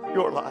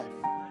your life.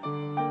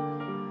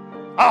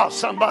 Oh,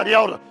 somebody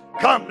ought to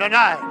come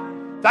tonight.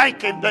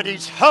 Thank Him that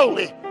He's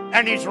holy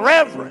and He's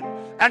reverent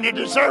and He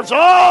deserves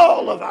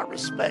all of our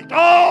respect,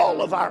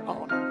 all of our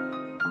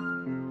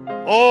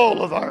honor,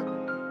 all of our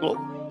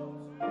glory.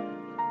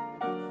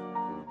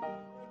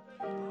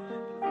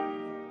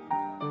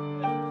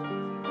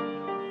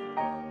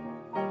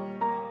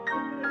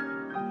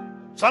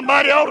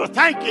 Somebody ought to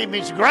thank Him.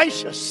 He's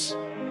gracious.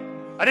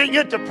 I didn't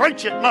get to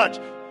preach it much.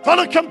 Full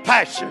of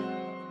compassion.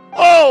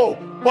 Oh,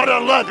 what a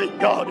loving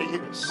God He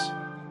is.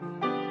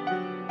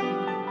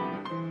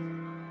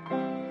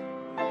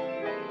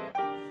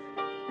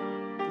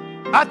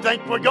 I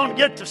think we're going to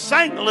get to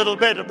sing a little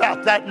bit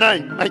about that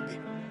name, maybe.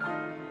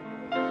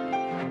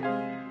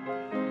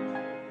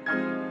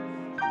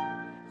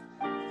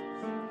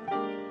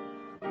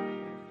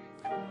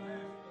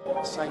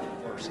 Sing it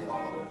first.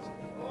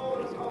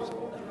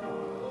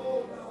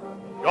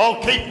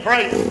 Oh, keep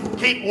praying,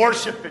 keep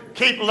worshiping,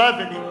 keep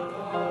loving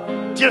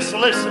Him. Just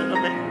listen to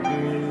me.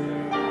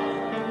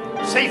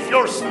 See if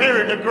your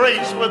spirit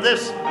agrees with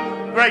this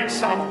great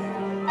song.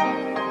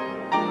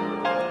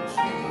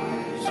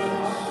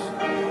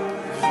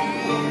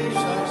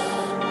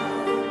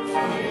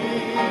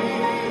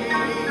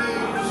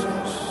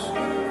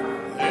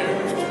 There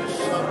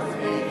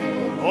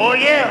Oh,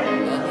 yeah.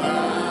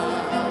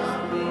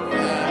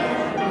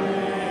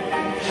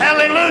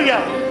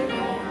 Hallelujah.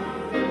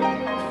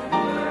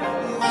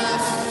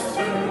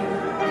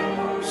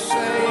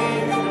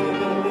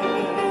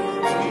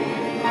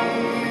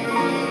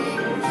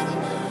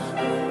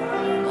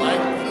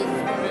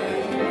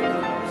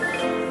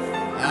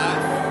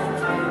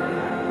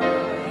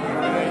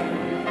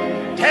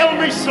 Tell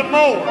me some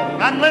more.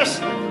 I'm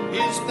listening.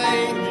 His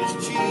name is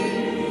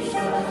Jesus.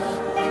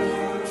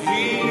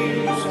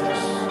 Jesus.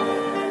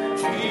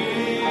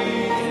 Jesus.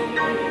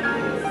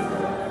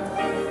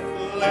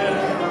 Let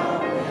heaven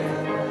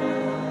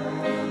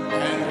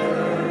and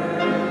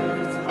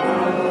earth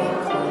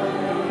proclaim.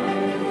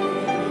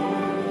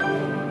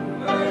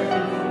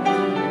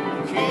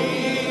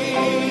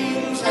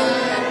 Kings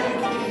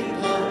and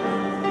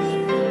kingdoms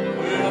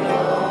will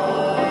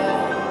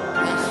all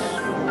pass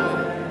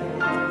away,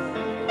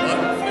 but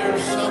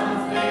there's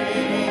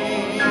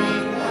something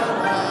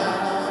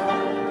about.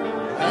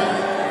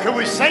 Could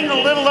we sing a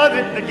little of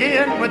it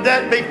again? Would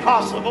that be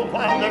possible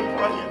while they're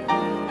praying?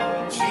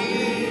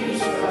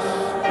 Jesus,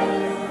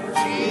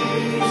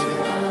 Jesus,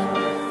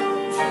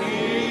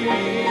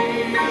 Jesus.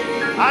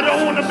 I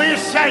don't want to be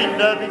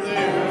ashamed of it.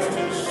 There's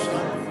just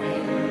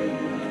something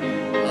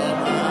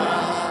about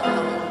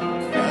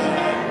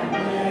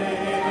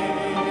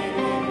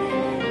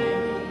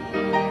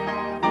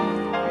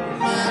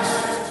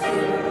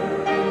Master,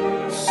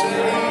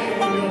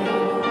 Savior,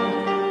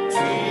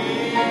 Jesus,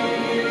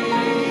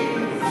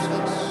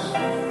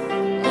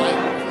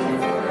 like the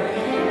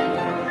rain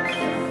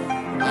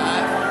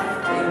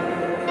after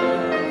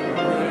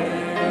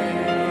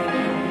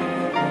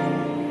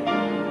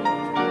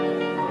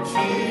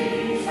Jesus.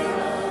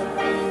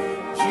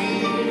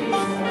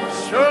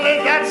 Surely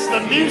that's the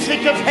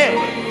music of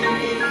heaven.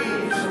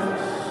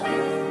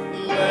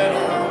 Let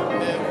all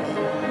heaven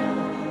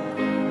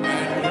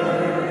and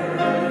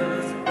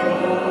earth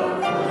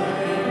proclaim.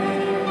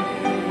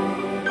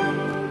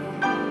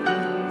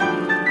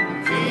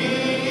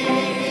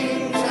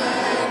 Kings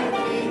and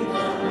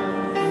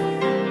kingdoms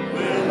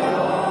will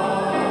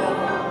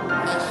all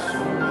pass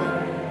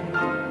away,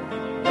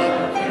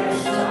 but there's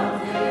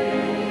something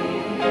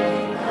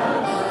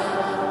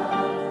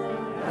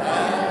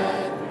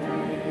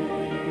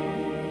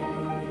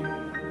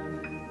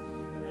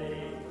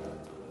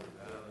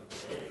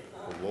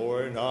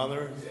Glory and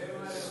honor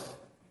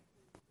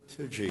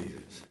to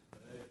Jesus.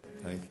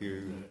 Thank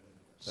you.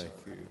 Thank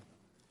you.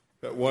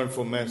 That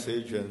wonderful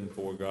message, and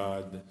for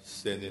God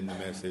sending the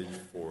message,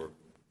 for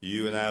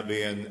you and I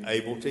being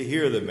able to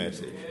hear the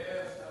message.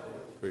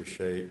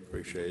 Appreciate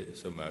it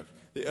so much.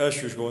 The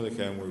usher's going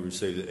to come. We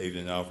receive the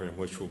evening offering,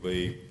 which will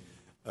be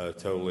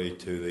totally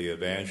to the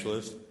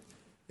evangelist.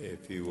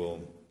 If you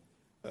will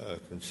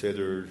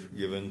consider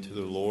giving to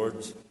the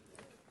Lord's.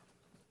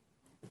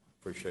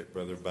 Appreciate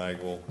Brother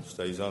Bagwell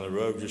stays on the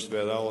road just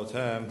about all the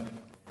time.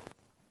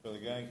 Brother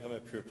Gang, come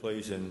up here,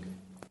 please, and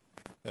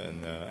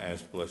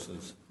ask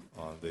blessings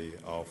on the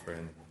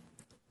offering.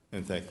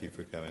 And thank you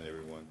for coming,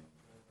 everyone.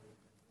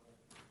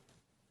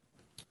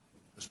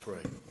 Let's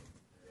pray.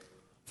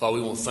 Father,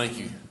 we want to thank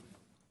you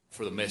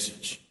for the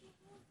message.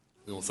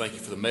 We want to thank you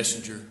for the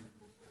messenger.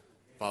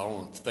 Father, I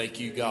want to thank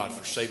you, God,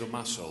 for saving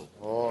my soul.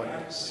 Oh,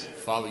 yes.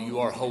 Father, you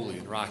are holy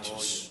and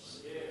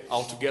righteous,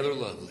 altogether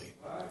lovely,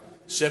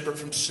 separate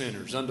from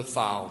sinners,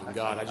 undefiled. And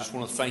God, I just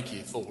want to thank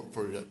you for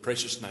the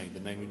precious name, the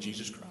name of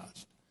Jesus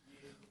Christ.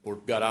 Lord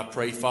God, I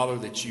pray, Father,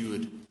 that you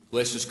would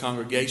bless this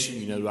congregation.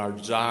 You know our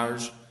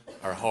desires,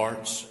 our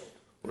hearts.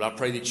 Lord, I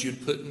pray that you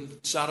would put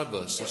inside of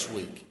us this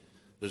week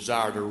the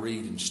desire to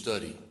read and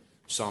study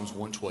Psalms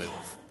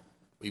 112.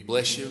 We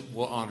bless you.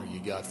 We'll honor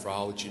you, God, for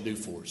all that you do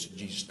for us. In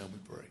Jesus' name we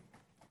pray.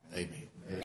 Amen.